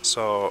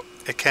 So,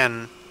 it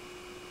can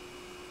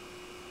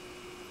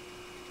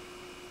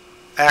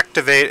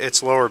activate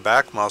its lower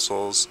back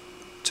muscles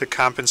to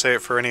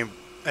compensate for any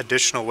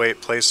additional weight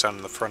placed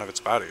on the front of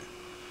its body.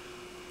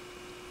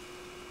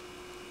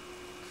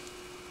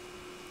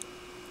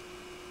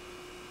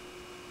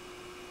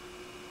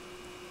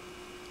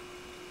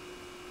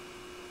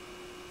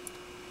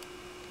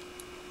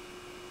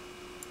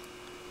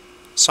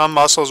 Some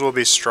muscles will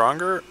be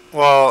stronger.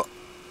 Well,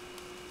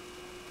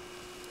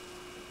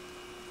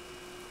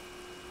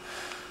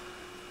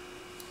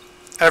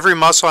 every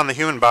muscle on the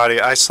human body,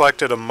 I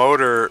selected a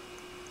motor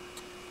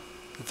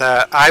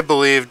that I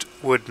believed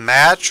would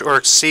match or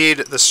exceed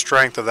the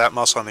strength of that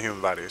muscle on the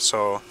human body.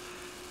 So,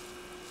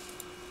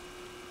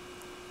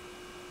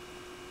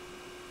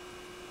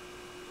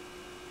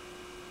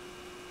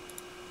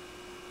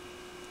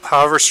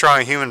 however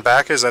strong a human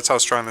back is, that's how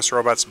strong this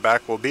robot's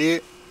back will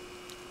be,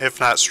 if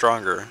not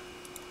stronger.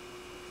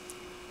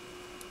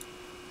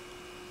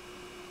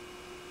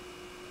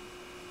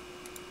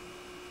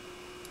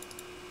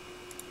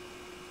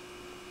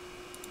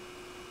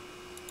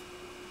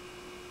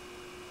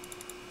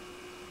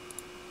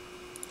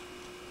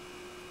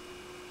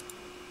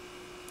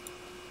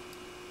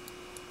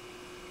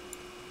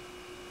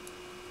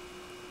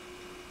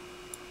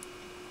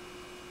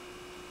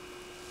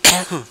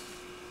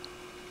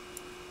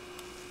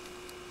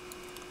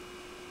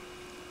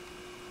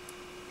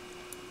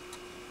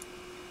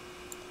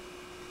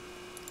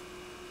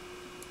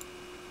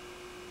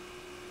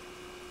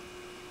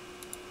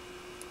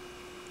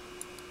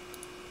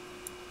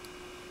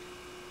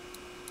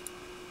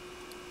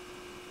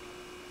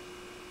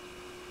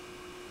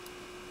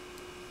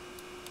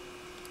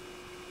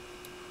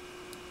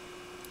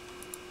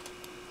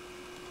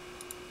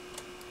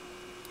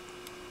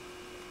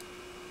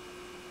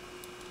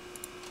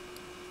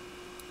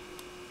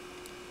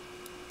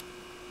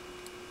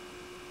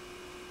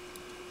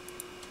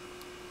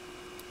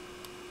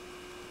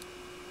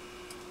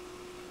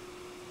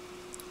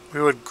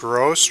 We would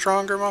grow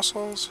stronger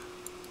muscles?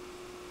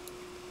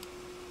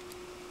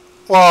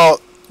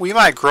 Well, we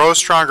might grow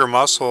stronger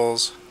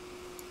muscles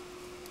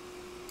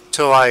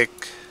to,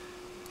 like,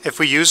 if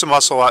we use a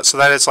muscle a lot so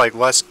that it's like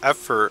less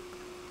effort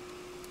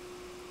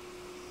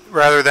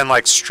rather than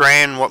like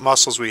strain what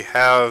muscles we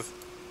have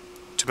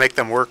to make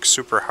them work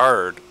super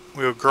hard.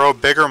 We would grow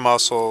bigger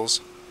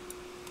muscles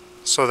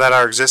so that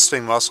our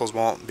existing muscles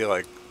won't be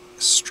like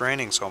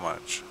straining so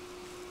much.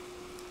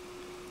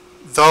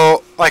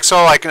 Though, like,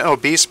 so like an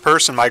obese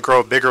person might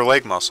grow bigger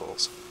leg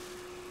muscles.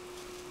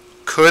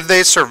 Could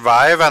they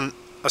survive on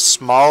a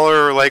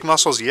smaller leg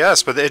muscles?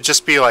 Yes, but it'd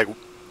just be like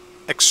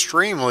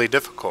extremely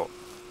difficult.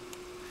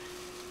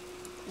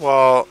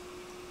 Well,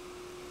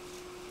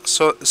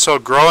 so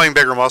growing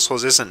bigger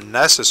muscles isn't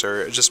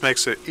necessary, it just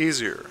makes it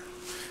easier.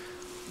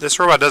 This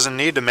robot doesn't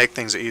need to make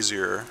things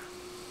easier.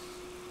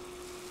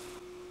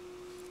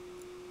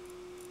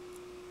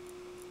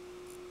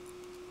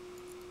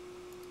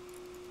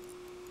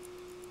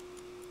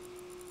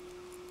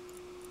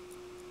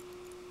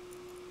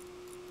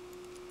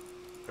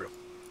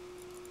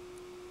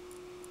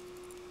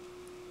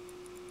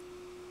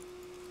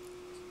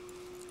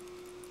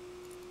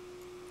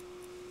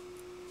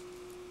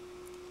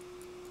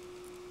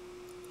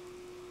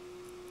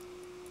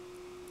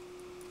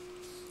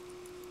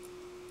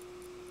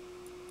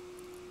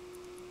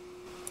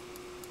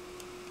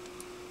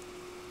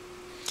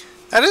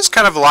 That is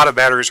kind of a lot of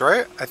batteries,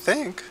 right? I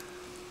think.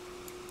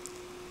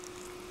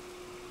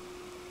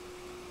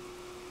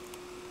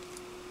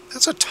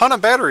 That's a ton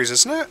of batteries,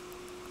 isn't it?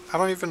 I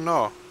don't even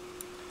know.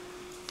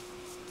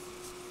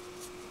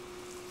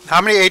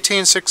 How many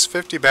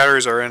 18650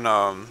 batteries are in,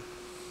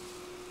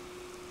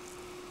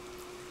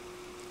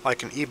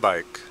 like an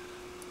e-bike?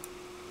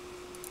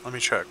 Let me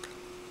check.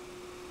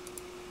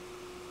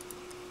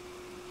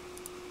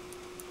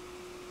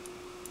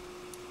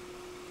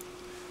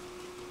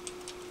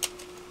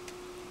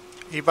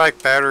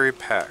 E-bike battery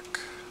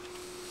pack.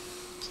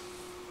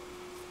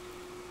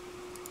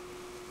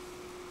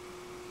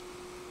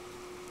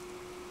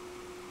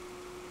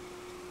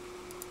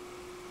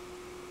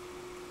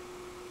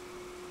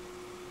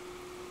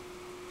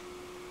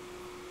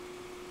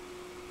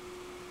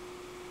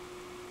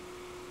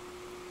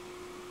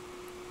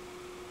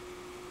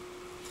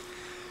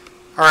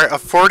 Alright, a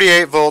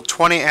 48 volt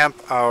 20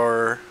 amp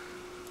hour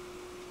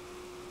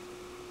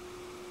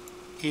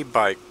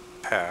e-bike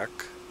pack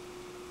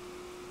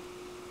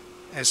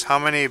is how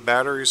many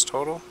batteries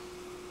total?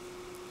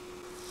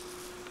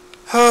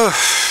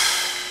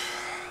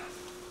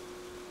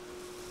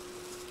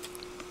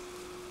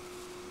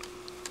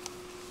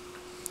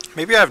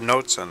 Maybe I have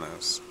notes on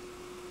this.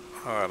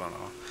 Oh, I don't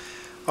know.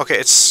 Okay,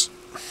 it's...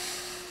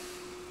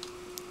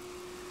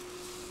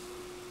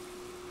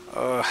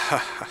 okay.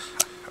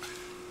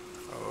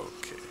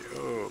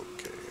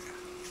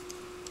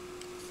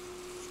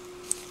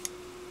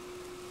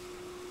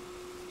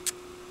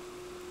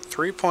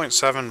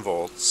 3.7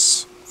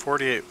 volts.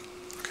 48...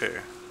 Okay.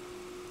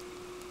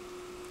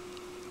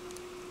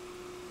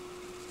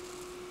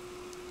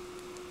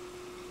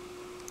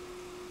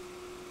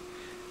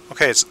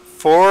 Okay, it's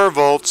 4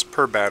 volts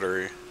per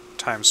battery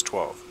times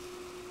 12.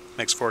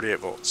 Makes 48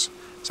 volts.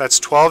 So that's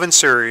 12 in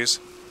series.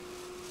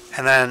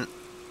 And then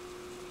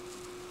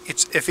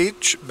it's if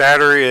each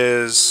battery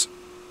is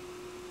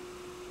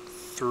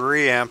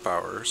 3 amp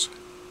hours,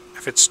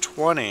 if it's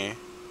 20,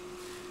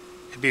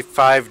 it'd be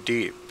 5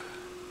 deep.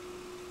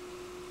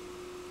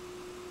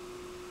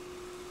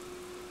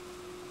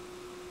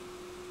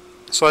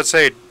 So let's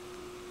say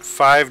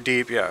 5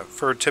 deep, yeah,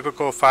 for a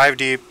typical 5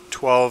 deep,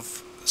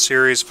 12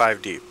 series,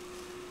 5 deep.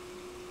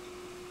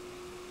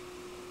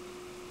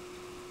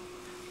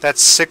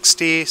 That's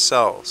 60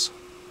 cells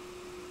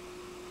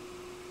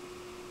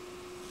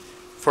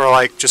for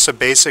like just a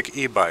basic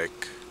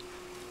e-bike.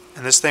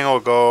 And this thing will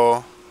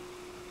go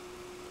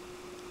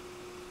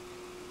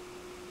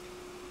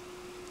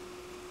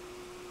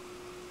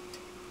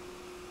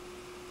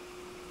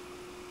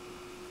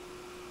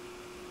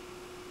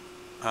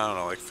I don't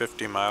know, like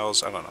 50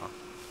 miles, I don't know.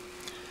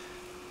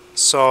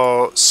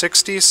 So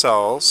 60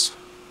 cells.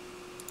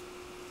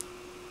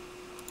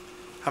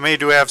 How many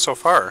do we have so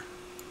far?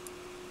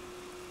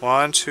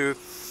 1, 2,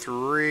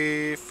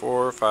 3,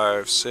 4,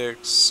 5,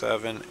 6,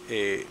 7,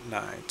 8,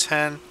 9,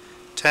 10,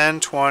 10,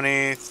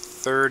 20,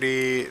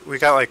 30. We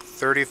got like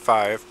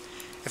 35.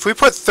 If we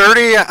put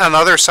 30 on the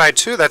other side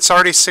too, that's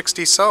already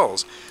 60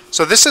 cells.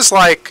 So this is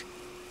like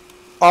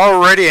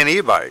already an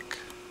e-bike.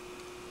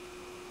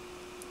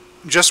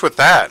 Just with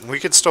that, we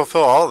could still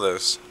fill all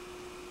this.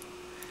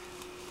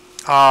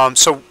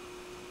 So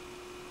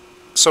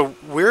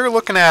we're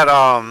looking at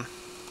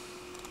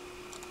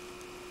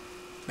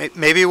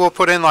maybe we'll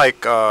put in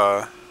like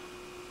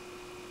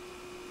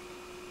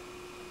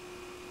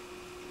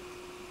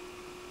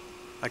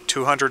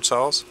 200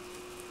 cells.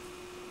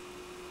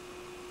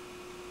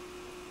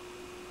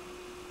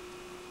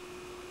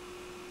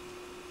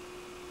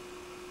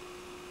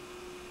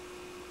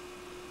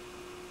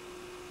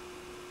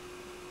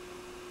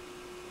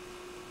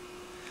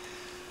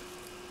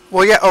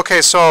 Well, yeah,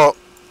 okay, so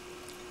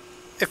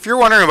if you're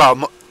wondering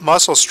about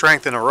muscle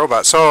strength in a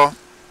robot, so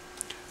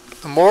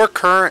the more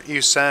current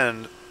you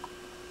send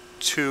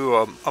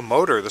to a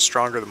motor, the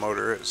stronger the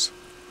motor is.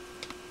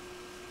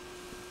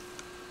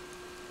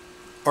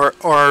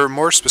 Or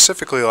more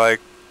specifically, like,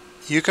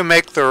 you can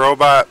make the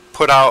robot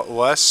put out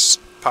less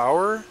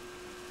power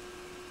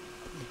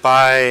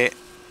by...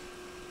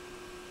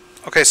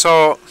 Okay,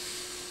 so...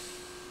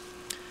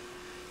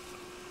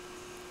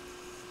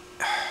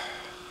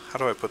 How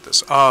do I put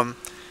this? A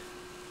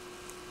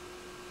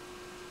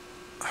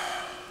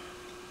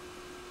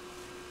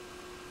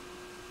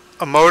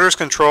motor's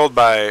controlled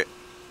by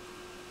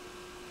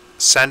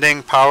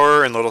sending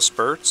power in little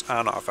spurts,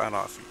 on, off, on,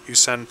 off. You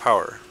send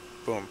power,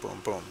 boom,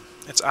 boom, boom.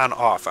 It's on,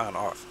 off, on,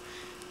 off.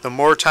 The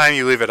more time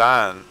you leave it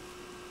on,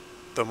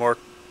 the more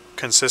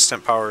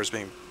consistent power is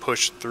being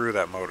pushed through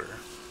that motor.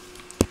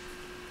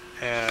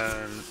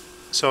 And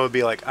so it would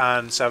be like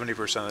on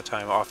 70% of the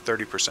time, off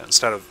 30%,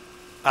 instead of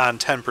on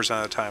 10%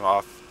 of the time,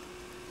 off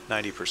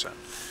 90%.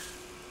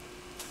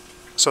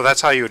 So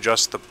that's how you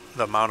adjust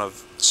the amount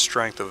of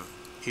strength of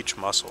each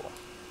muscle.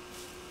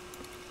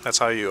 That's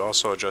how you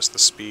also adjust the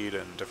speed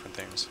and different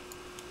things.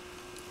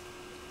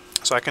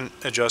 So I can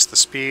adjust the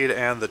speed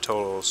and the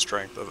total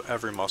strength of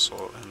every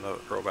muscle in the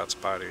robot's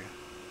body.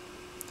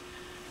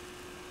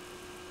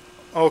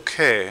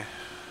 Okay,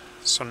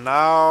 so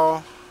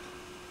now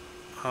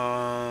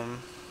hi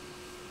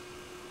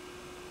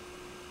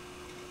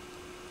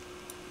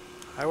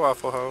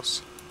Waffle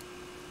House.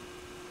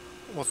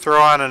 We'll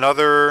throw on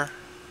another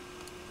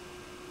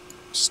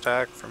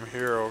stack from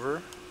here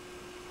over.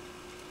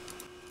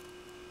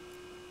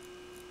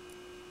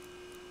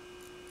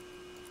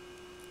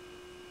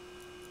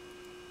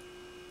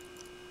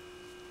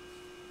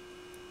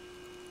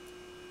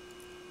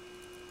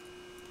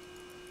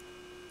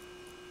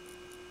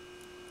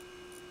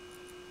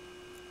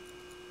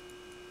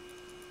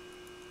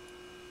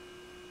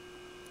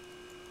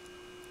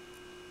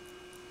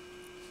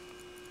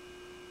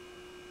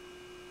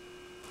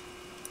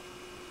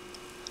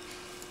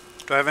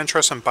 Do I have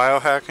interest in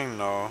biohacking?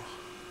 No.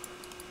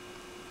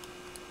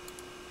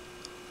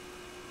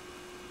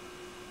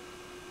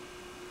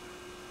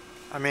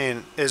 I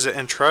mean, is it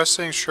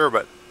interesting? Sure,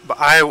 but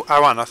I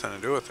want nothing to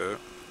do with it.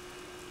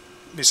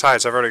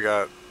 Besides, I've already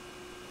got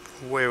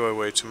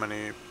way too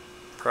many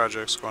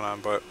projects going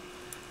on, but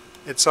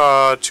it's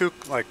too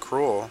like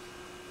cruel.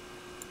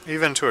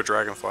 Even to a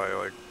dragonfly,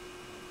 like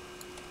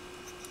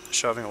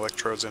shoving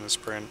electrodes in its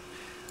brain.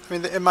 I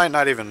mean, it might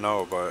not even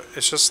know, but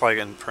it's just like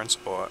in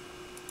principle.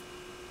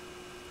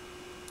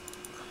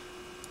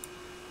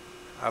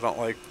 I don't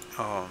like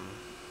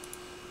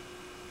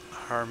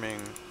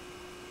harming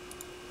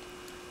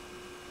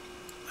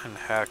and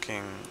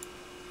hacking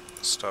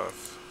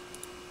stuff.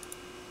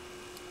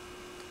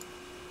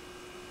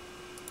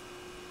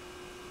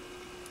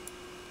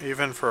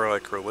 Even for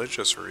like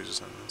religious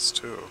reasons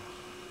too.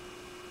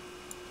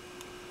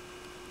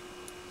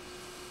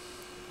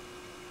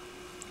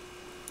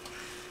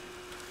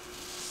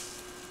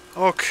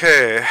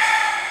 Okay.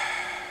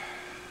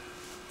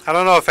 I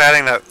don't know if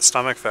adding that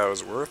stomach fat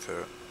was worth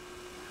it.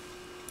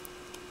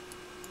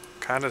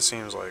 Kinda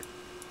seems like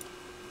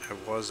it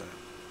wasn't.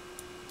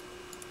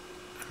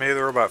 It made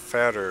the robot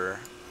fatter,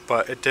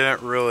 but it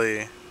didn't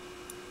really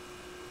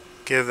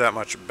give that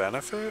much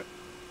benefit.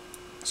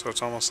 So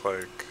it's almost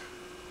like,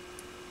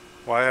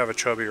 why have a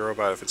chubby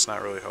robot if it's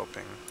not really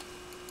helping?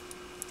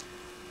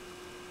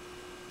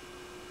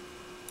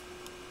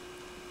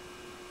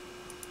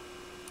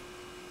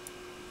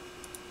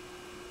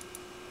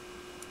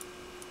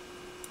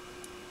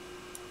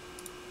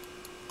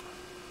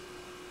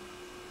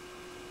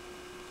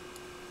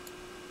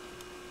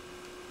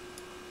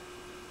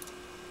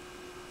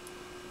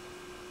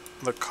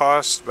 The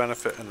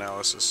cost-benefit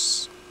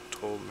analysis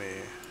told me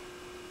it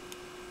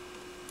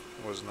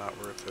was not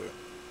worth it.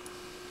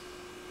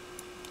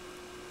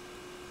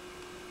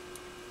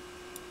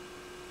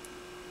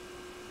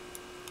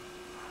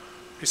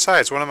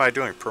 Besides, what am I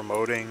doing?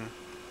 Promoting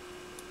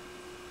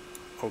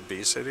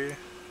obesity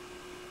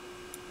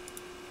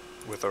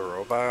with a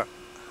robot?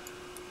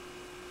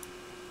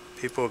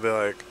 People will be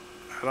like,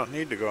 I don't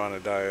need to go on a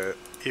diet.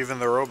 Even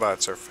the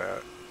robots are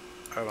fat.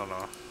 I don't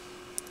know.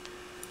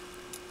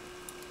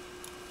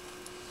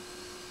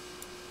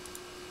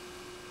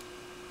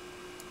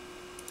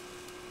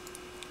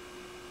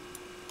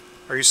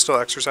 Are you still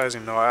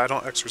exercising? No, I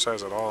don't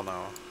exercise at all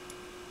now.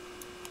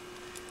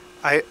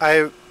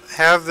 I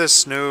have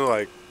this new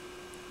like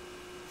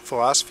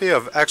philosophy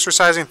of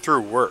exercising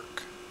through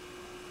work.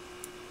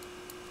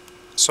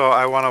 So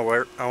I want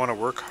to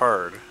work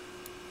hard,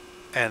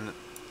 and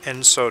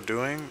in so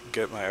doing,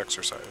 get my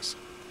exercise.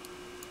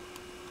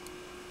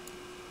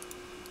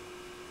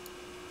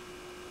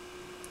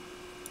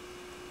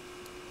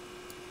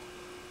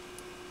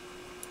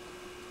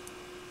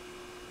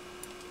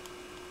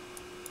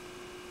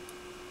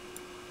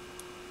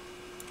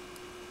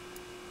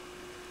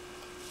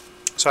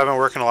 So I've been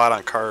working a lot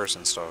on cars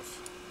and stuff.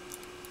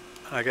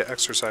 And I get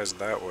exercise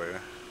that way.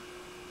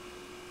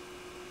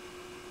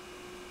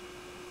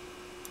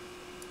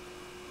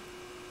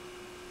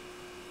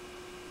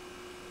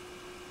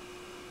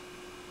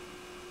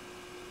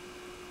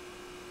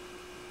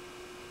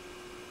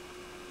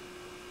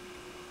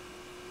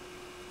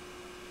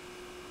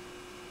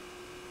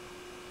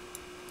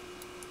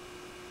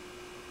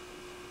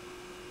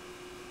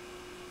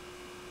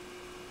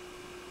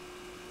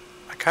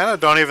 I kind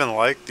of don't even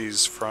like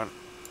these front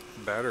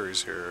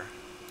batteries here.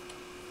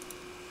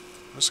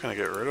 I'm just gonna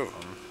get rid of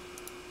them.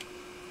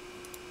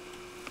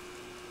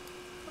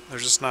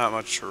 There's just not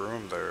much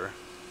room there.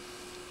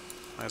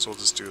 Might as well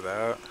just do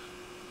that.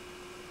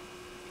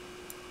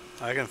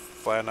 I can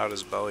flatten out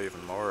his belly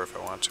even more if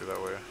I want to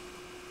that way.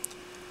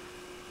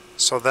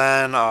 So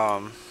then,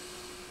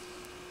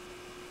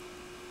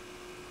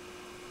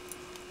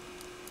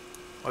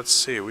 let's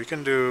see, we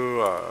can do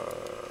a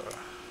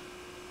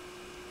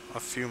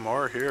few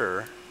more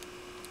here.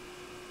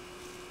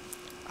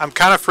 I'm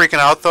kind of freaking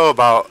out though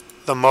about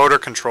the motor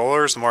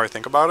controllers the more I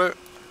think about it.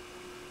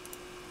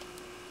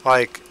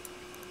 Like,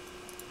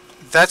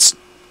 that's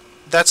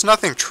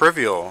nothing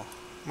trivial.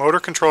 Motor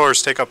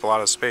controllers take up a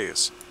lot of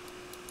space.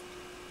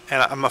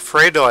 And I'm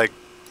afraid to like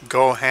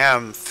go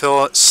ham,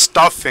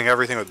 stuffing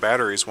everything with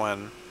batteries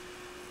when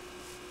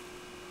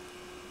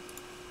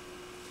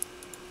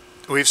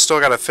we've still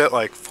got to fit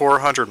like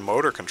 400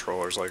 motor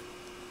controllers. Like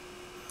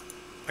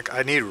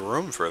I need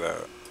room for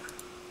that.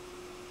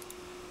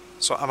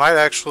 So I might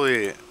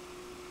actually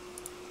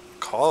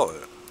call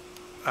it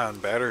on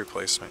battery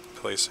placing.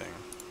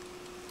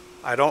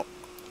 I don't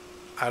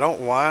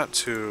want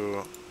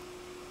to.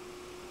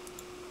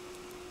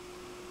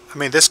 I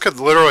mean, this could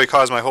literally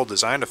cause my whole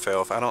design to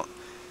fail if I don't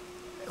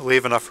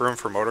leave enough room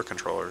for motor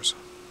controllers.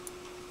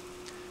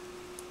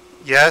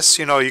 Yes,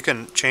 you know, you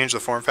can change the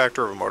form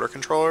factor of a motor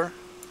controller.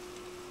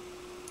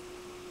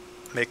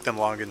 Make them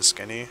long and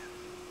skinny.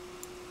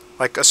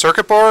 Like a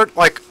circuit board,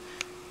 like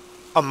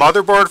a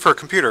motherboard for a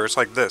computer, it's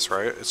like this,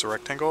 right? It's a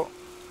rectangle.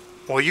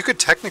 Well, you could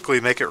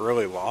technically make it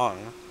really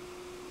long.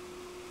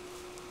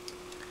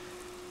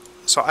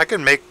 So I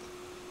can make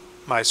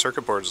my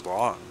circuit boards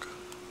long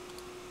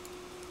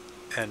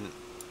and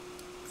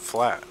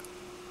flat.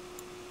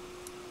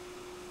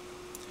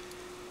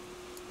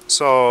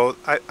 So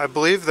I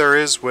believe there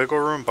is wiggle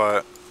room,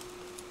 but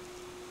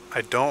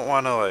I don't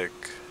want to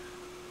like...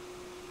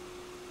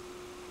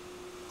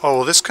 Oh,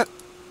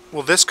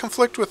 will this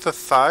conflict with the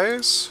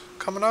thighs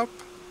coming up?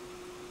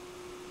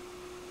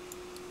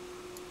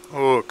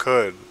 Oh, it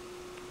could.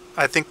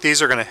 I think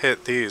these are going to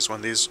hit these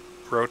when these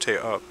rotate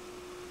up.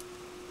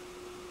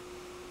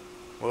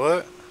 Will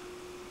it?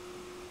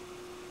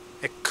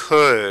 It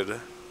could.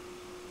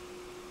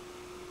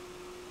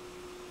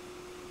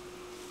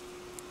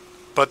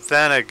 But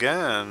then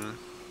again,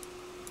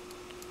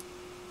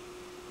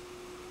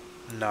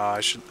 no,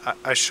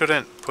 I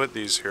shouldn't put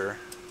these here.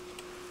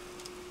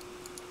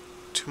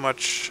 Too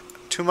much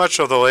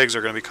of the legs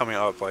are going to be coming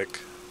up.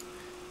 Like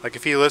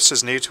if he lifts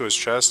his knee to his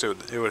chest,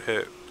 it would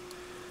hit.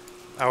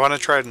 I want to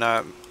try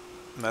not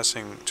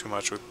messing too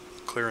much with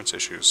clearance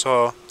issues.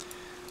 So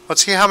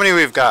let's see how many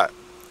we've got.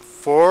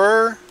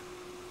 4,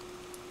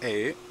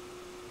 8,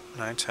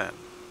 9, 10,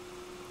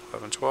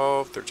 11,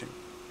 12, 13,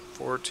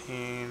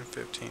 14,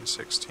 15,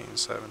 16,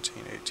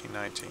 17, 18,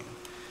 19,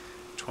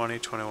 20,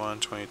 21,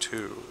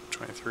 22,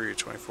 23,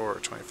 24,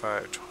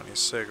 25,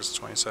 26,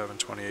 27,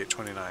 28,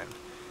 29,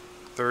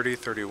 30,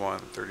 31,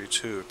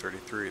 32,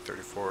 33,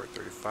 34,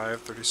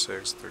 35,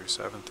 36,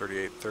 37,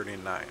 38,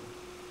 39.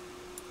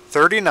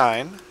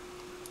 39,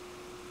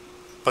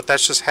 but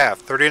that's just half.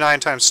 39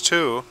 times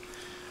 2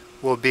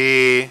 will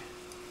be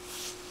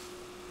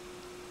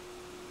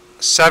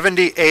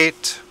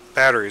 78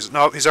 batteries.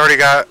 No, he's already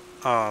got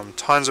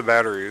tons of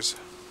batteries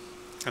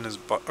in his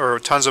butt, or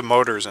tons of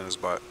motors in his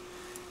butt.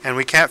 And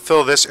we can't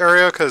fill this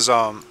area because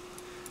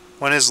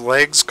when his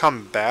legs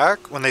come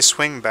back, when they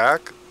swing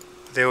back,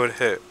 they would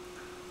hit.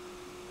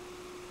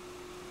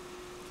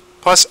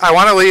 Plus, I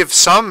want to leave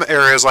some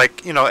areas,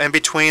 like, you know, in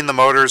between the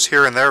motors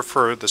here and there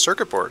for the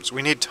circuit boards.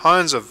 We need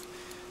tons of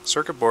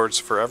circuit boards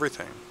for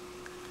everything.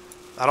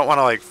 I don't want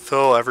to, like,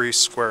 fill every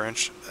square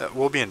inch.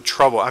 We'll be in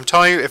trouble. I'm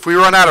telling you, if we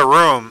run out of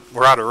room,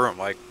 we're out of room.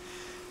 Like,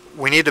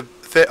 we need to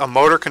fit a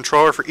motor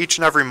controller for each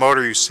and every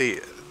motor you see.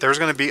 There's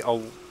going to be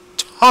a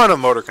ton of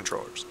motor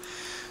controllers.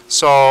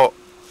 So,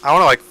 I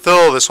want to, like,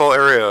 fill this whole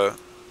area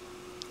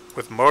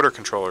with motor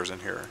controllers in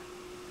here.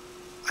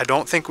 I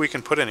don't think we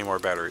can put any more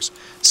batteries.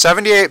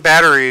 78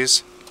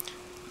 batteries.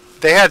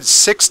 They had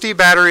 60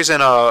 batteries in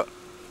a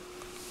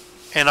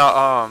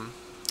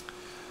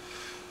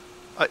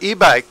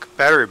e-bike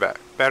battery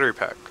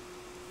pack.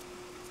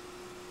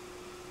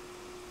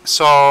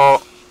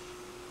 So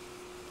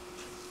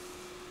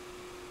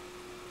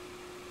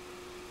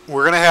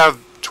we're gonna have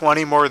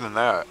 20 more than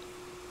that.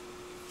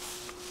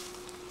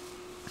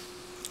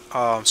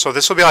 So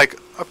this will be like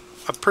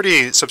a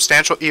pretty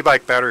substantial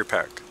e-bike battery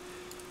pack,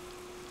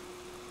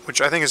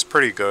 which I think is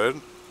pretty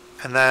good.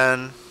 And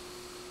then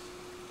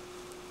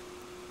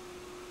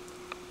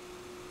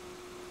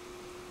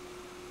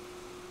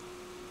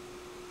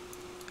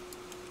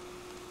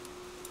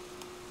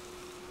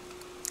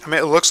I mean,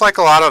 it looks like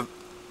a lot of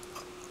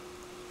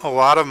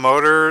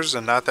motors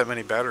and not that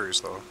many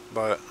batteries though,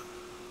 but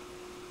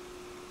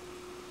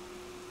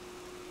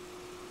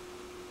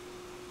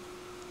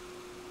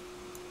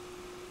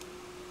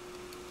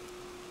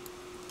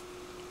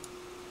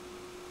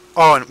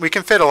oh, and we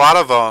can fit a lot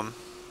of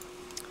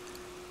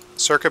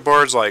circuit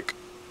boards like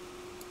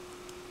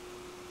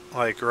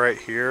right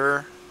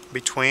here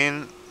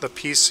between the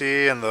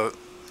PC and the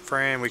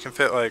frame. We can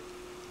fit like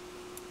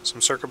some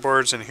circuit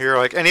boards in here.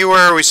 Like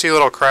anywhere we see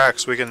little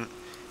cracks, we can,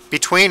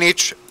 between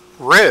each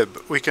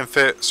rib, we can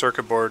fit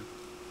circuit board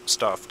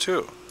stuff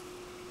too.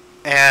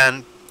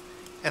 And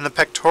in the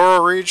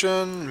pectoral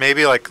region,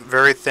 maybe like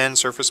very thin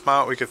surface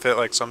mount, we could fit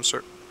like some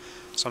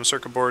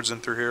circuit boards in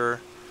through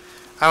here.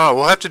 I don't know,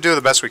 we'll have to do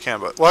the best we can,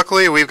 but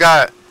luckily we've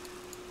got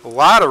a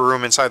lot of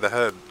room inside the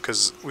head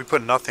because we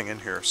put nothing in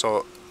here.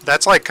 So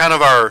that's like kind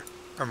of our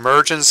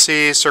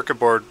emergency circuit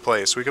board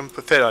place. We can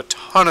fit a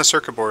ton of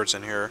circuit boards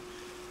in here,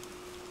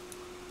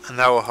 and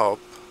that will help.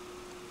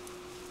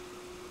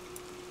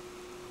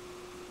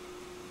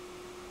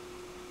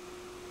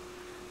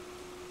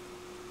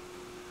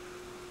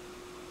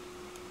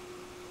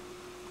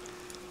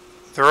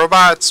 The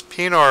robot's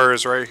Pinor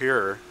is right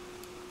here.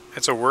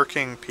 It's a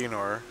working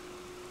Pinor,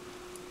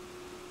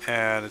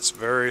 and it's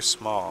very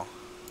small.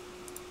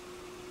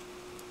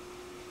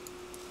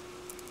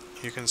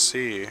 You can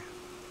see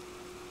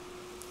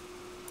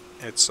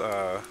it's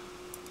a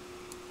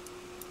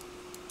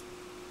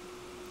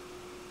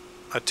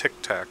Tic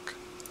Tac.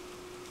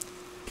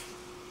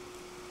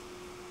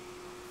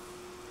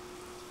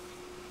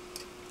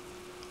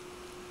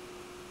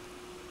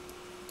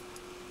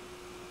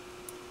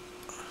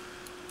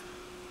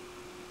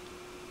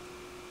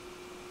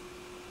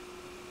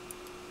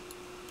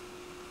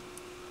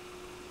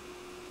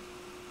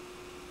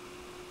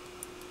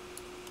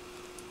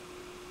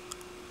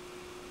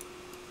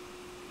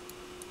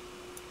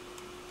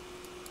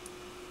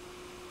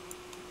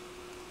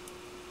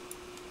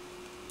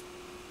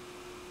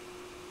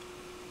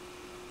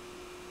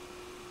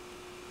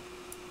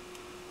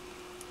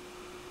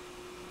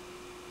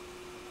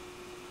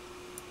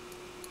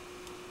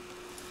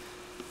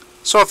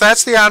 So if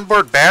that's the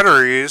onboard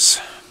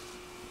batteries,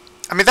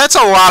 I mean, that's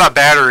a lot of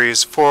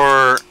batteries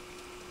for,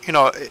 you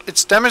know,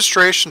 it's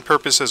demonstration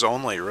purposes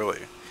only, really.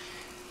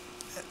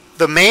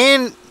 The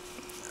main,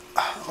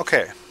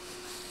 okay,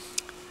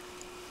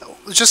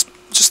 just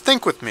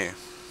think with me.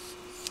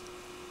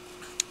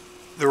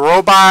 The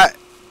robot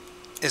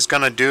is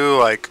going to do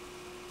like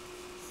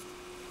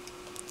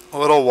a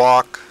little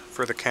walk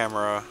for the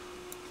camera,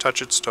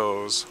 touch its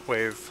toes,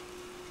 wave,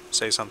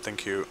 say something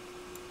cute,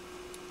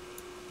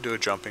 do a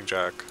jumping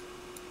jack.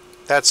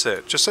 That's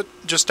it.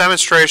 Just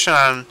demonstration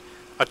on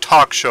a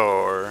talk show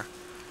or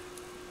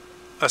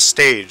a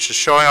stage, just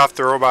showing off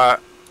the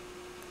robot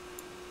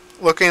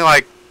looking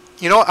like,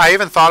 you know, I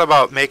even thought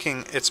about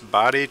making its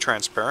body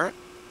transparent.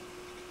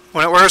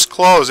 When it wears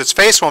clothes, its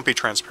face won't be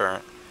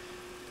transparent,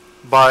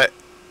 but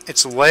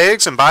its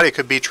legs and body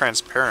could be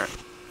transparent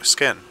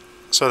skin,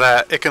 so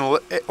that it can,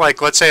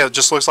 like, let's say it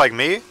just looks like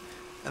me,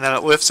 and then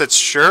it lifts its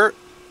shirt,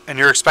 and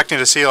you're expecting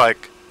to see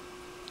like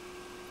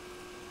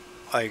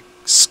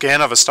skin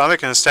of a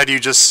stomach, and instead you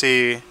just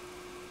see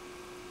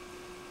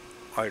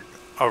like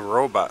a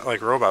robot,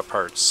 like robot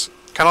parts,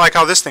 kind of like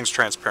how this thing's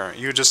transparent.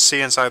 You just see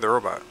inside the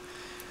robot.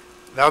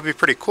 That would be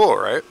pretty cool,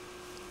 right?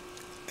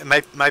 It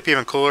might be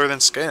even cooler than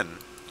skin.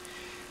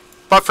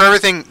 But for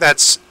everything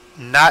that's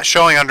not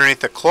showing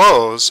underneath the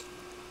clothes,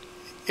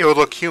 it would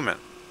look human.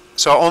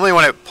 So only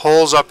when it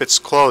pulls up its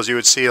clothes you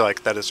would see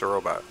like that it's a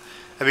robot.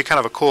 That'd be kind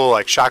of a cool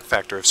like shock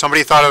factor. If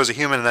somebody thought it was a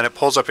human and then it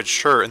pulls up its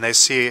shirt and they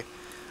see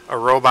a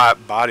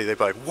robot body, they'd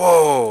be like,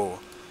 whoa,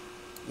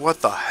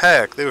 what the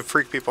heck? They would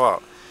freak people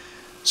out.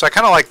 So I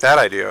kind of like that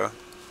idea.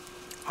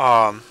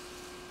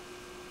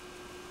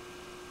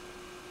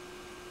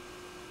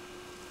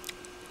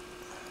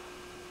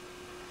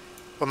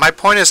 But my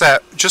point is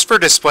that just for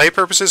display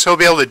purposes, he'll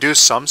be able to do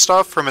some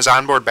stuff from his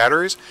onboard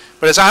batteries.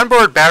 But his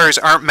onboard batteries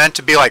aren't meant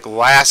to be like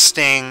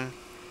lasting,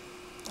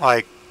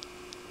 like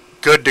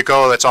good to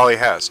go. That's all he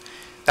has.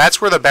 That's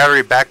where the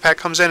battery backpack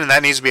comes in, and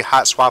that needs to be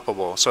hot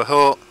swappable. So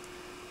he'll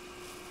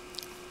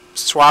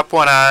swap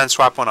one on,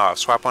 swap one off,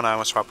 swap one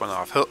on, swap one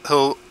off.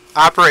 He'll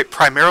operate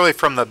primarily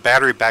from the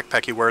battery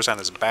backpack he wears on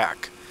his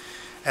back.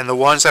 And the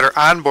ones that are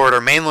on board are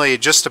mainly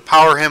just to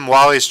power him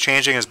while he's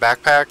changing his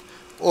backpack,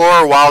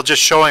 or while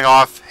just showing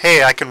off,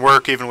 hey, I can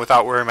work even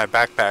without wearing my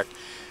backpack.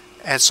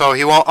 And so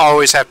he won't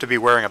always have to be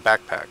wearing a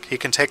backpack. He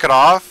can take it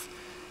off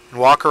and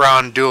walk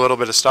around and do a little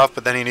bit of stuff,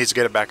 but then he needs to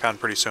get it back on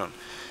pretty soon.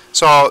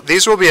 So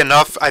these will be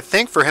enough, I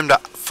think, for him to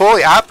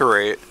fully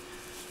operate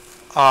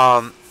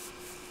all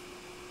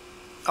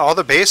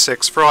the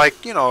basics for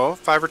like, you know,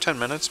 5 or 10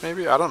 minutes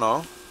maybe, I don't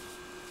know.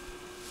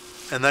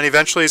 And then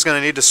eventually he's going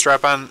to need to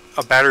strap on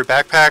a battery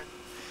backpack.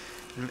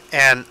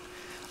 And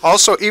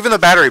also, even the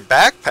battery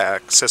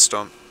backpack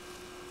system,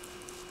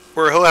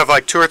 where he'll have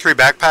like 2 or 3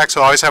 backpacks,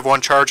 he'll always have one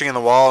charging in the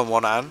wall and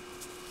one on.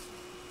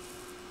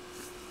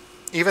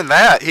 Even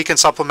that, he can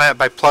supplement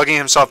by plugging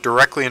himself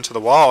directly into the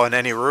wall in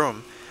any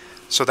room,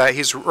 so that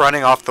he's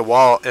running off the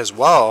wall as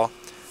well,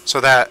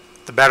 so that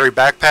the battery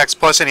backpacks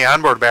plus any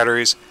onboard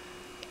batteries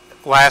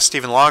last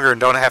even longer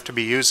and don't have to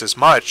be used as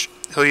much.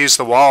 He'll use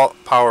the wall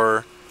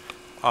power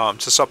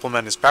to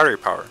supplement his battery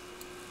power,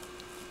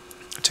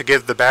 to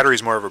give the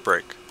batteries more of a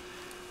break.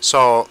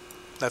 So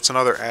that's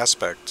another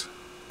aspect.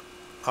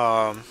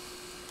 So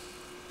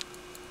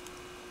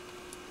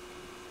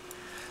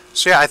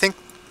yeah, I think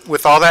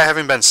with all that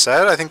having been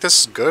said, I think this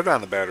is good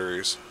on the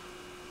batteries.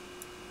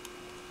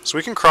 So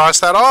we can cross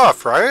that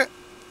off, right?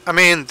 I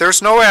mean,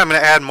 there's no way I'm going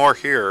to add more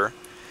here.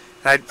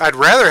 And I'd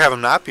rather have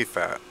him not be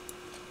fat.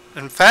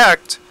 In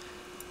fact,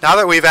 now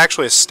that we've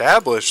actually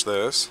established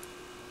this,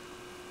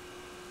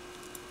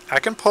 I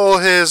can pull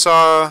his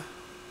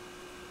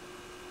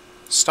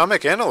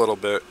stomach in a little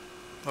bit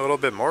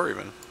more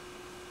even.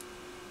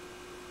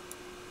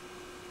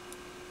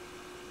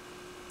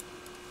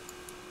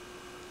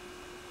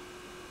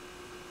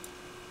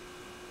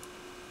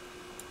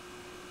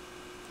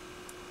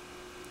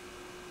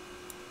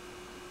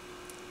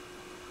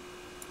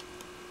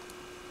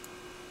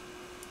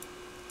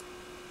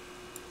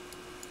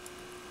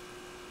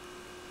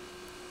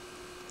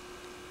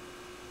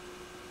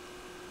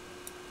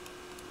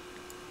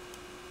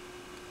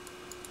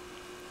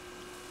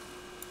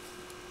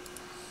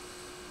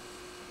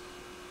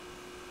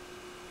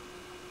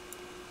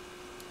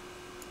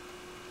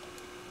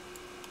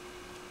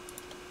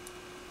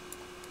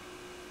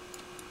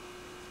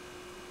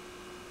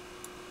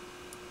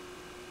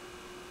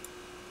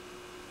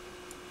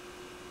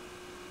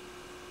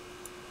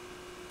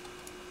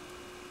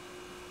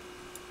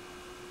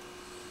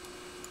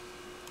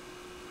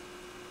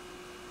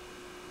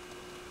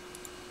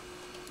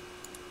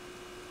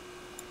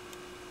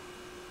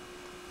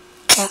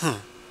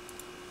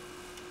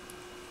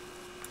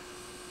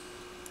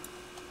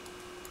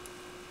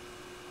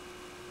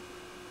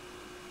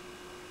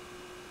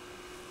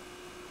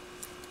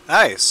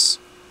 Nice.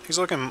 He's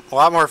looking a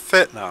lot more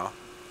fit now.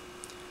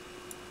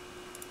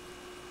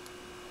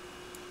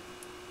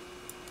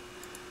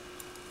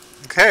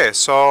 Okay,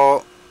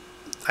 so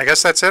I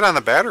guess that's it on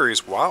the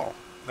batteries. Wow,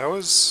 that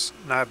was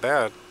not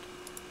bad.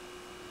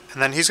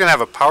 And then he's going to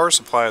have a power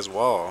supply as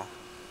well.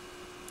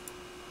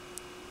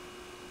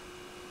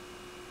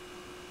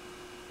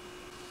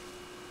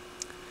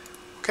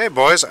 Okay,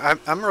 boys,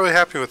 I'm really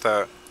happy with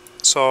that.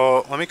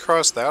 So let me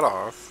cross that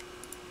off.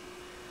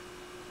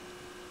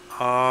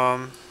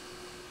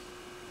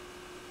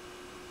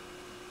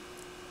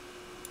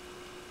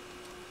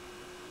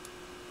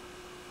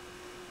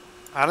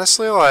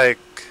 Honestly, like,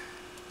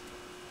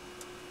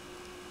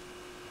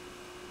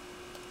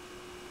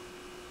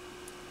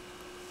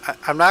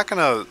 I'm not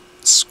gonna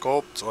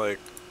sculpt like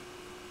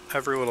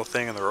every little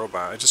thing in the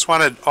robot. I just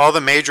wanted all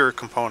the major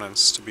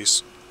components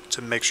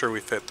to make sure we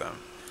fit them.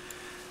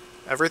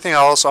 Everything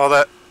else, all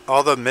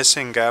the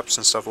missing gaps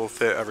and stuff will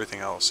fit everything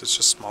else. It's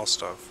just small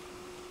stuff.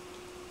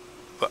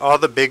 But all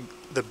the big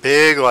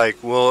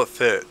like, will it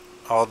fit?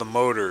 All the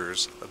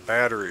motors, the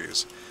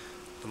batteries,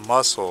 the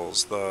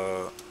muscles,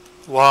 the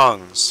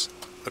lungs,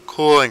 the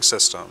cooling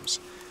systems,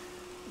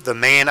 the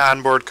main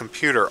onboard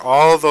computer,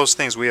 all of those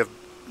things we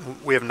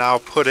have now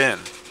put in,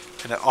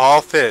 and it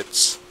all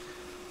fits.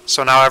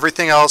 So now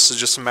everything else is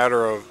just a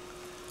matter of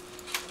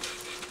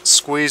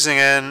squeezing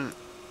in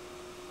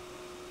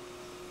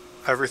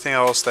everything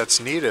else that's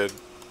needed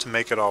to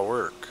make it all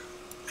work.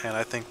 And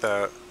I think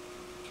that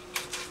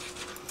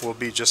we'll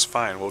be just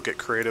fine. We'll get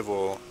creative.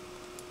 We'll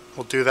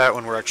do that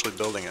when we're actually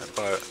building it.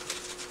 But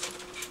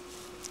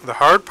the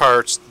hard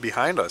part's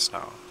behind us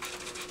now.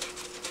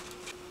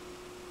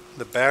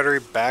 The battery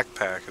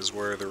backpack is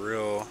where the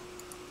real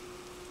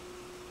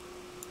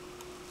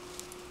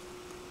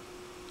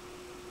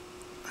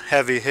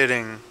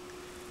heavy-hitting,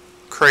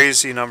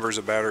 crazy numbers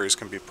of batteries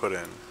can be put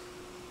in.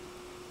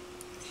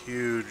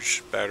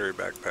 Huge battery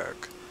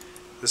backpack.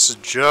 This is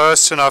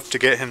just enough to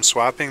get him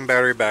swapping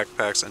battery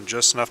backpacks and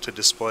just enough to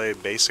display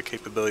basic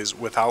capabilities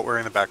without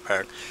wearing the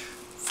backpack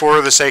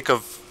for the sake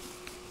of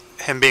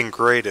him being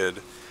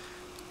graded.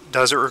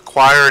 Does it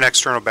require an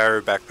external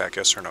battery backpack,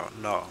 yes or no?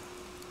 No.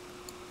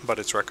 But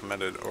it's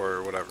recommended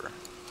or whatever.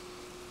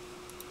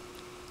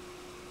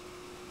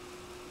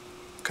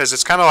 Because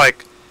it's kind of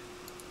like,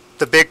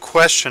 the big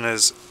question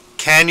is,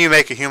 can you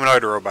make a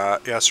humanoid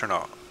robot, yes or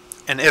no?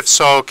 And if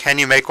so, can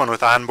you make one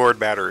with onboard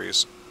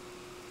batteries?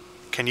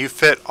 Can you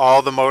fit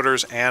all the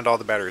motors and all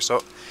the batteries?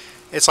 So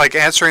it's like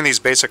answering these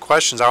basic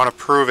questions. I want to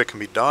prove it can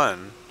be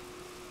done,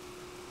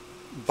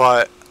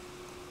 but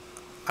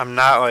I'm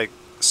not like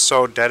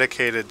so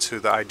dedicated to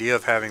the idea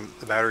of having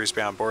the batteries be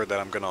on board that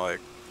I'm gonna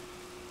like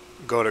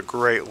go to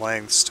great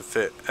lengths to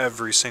fit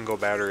every single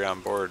battery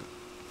on board.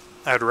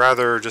 I'd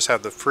rather just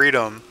have the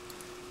freedom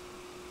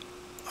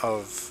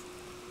of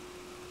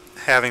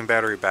having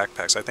battery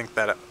backpacks. I think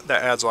that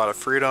adds a lot of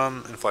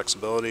freedom and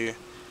flexibility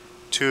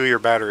to your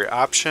battery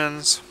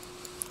options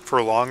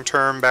for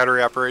long-term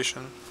battery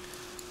operation,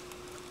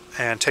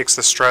 and takes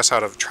the stress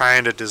out of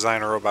trying to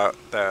design a robot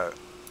that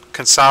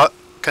consolidates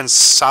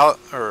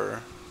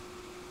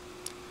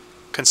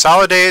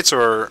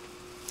or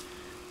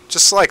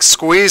just like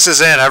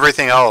squeezes in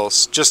everything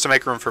else just to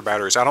make room for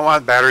batteries. I don't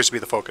want batteries to be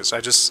the focus. I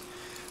just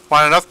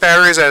want enough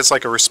batteries that it's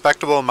like a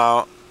respectable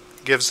amount,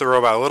 gives the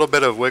robot a little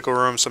bit of wiggle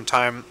room, some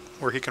time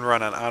where he can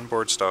run on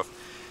onboard stuff,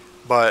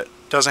 but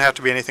doesn't have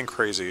to be anything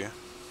crazy.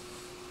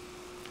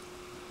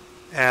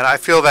 And I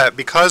feel that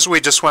because we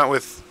just went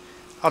with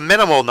a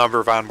minimal number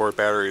of onboard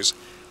batteries,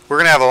 we're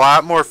going to have a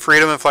lot more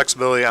freedom and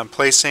flexibility on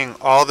placing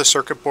all the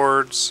circuit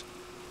boards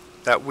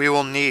that we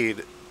will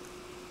need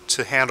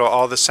to handle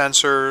all the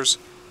sensors,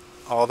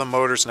 all the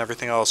motors and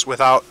everything else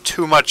without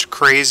too much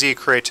crazy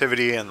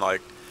creativity and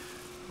like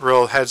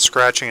real head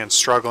scratching and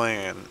struggling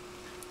and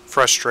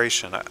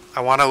frustration.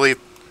 I want to leave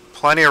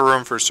plenty of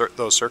room for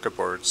those circuit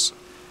boards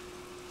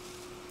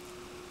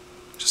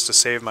just to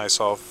save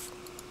myself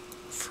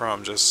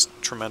from just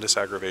tremendous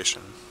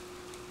aggravation.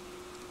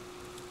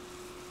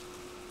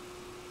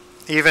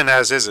 Even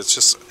as is,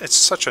 it's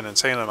such an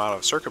insane amount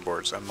of circuit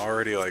boards. I'm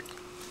already like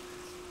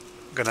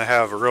gonna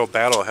have a real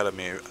battle ahead of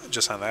me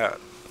just on that.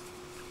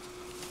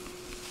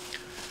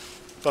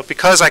 But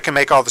because I can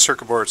make all the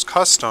circuit boards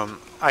custom,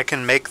 I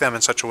can make them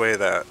in such a way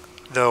that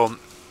they'll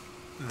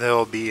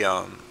be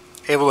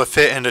able to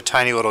fit into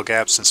tiny little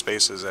gaps and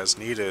spaces as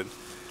needed.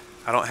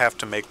 I don't have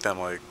to make them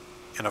like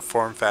in a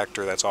form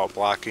factor that's all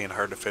blocky and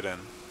hard to fit in.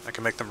 I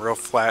can make them real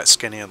flat,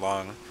 skinny, and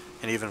long,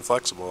 and even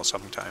flexible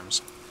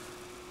sometimes.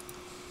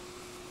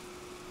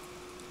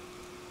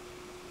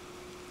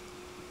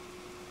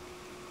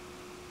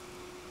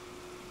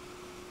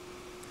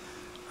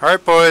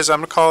 Alright boys, I'm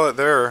going to call it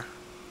there.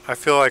 I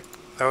feel like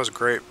that was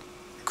great.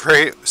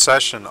 Great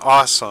session.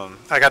 Awesome.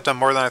 I got done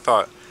more than I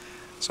thought.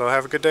 So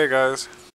have a good day, guys.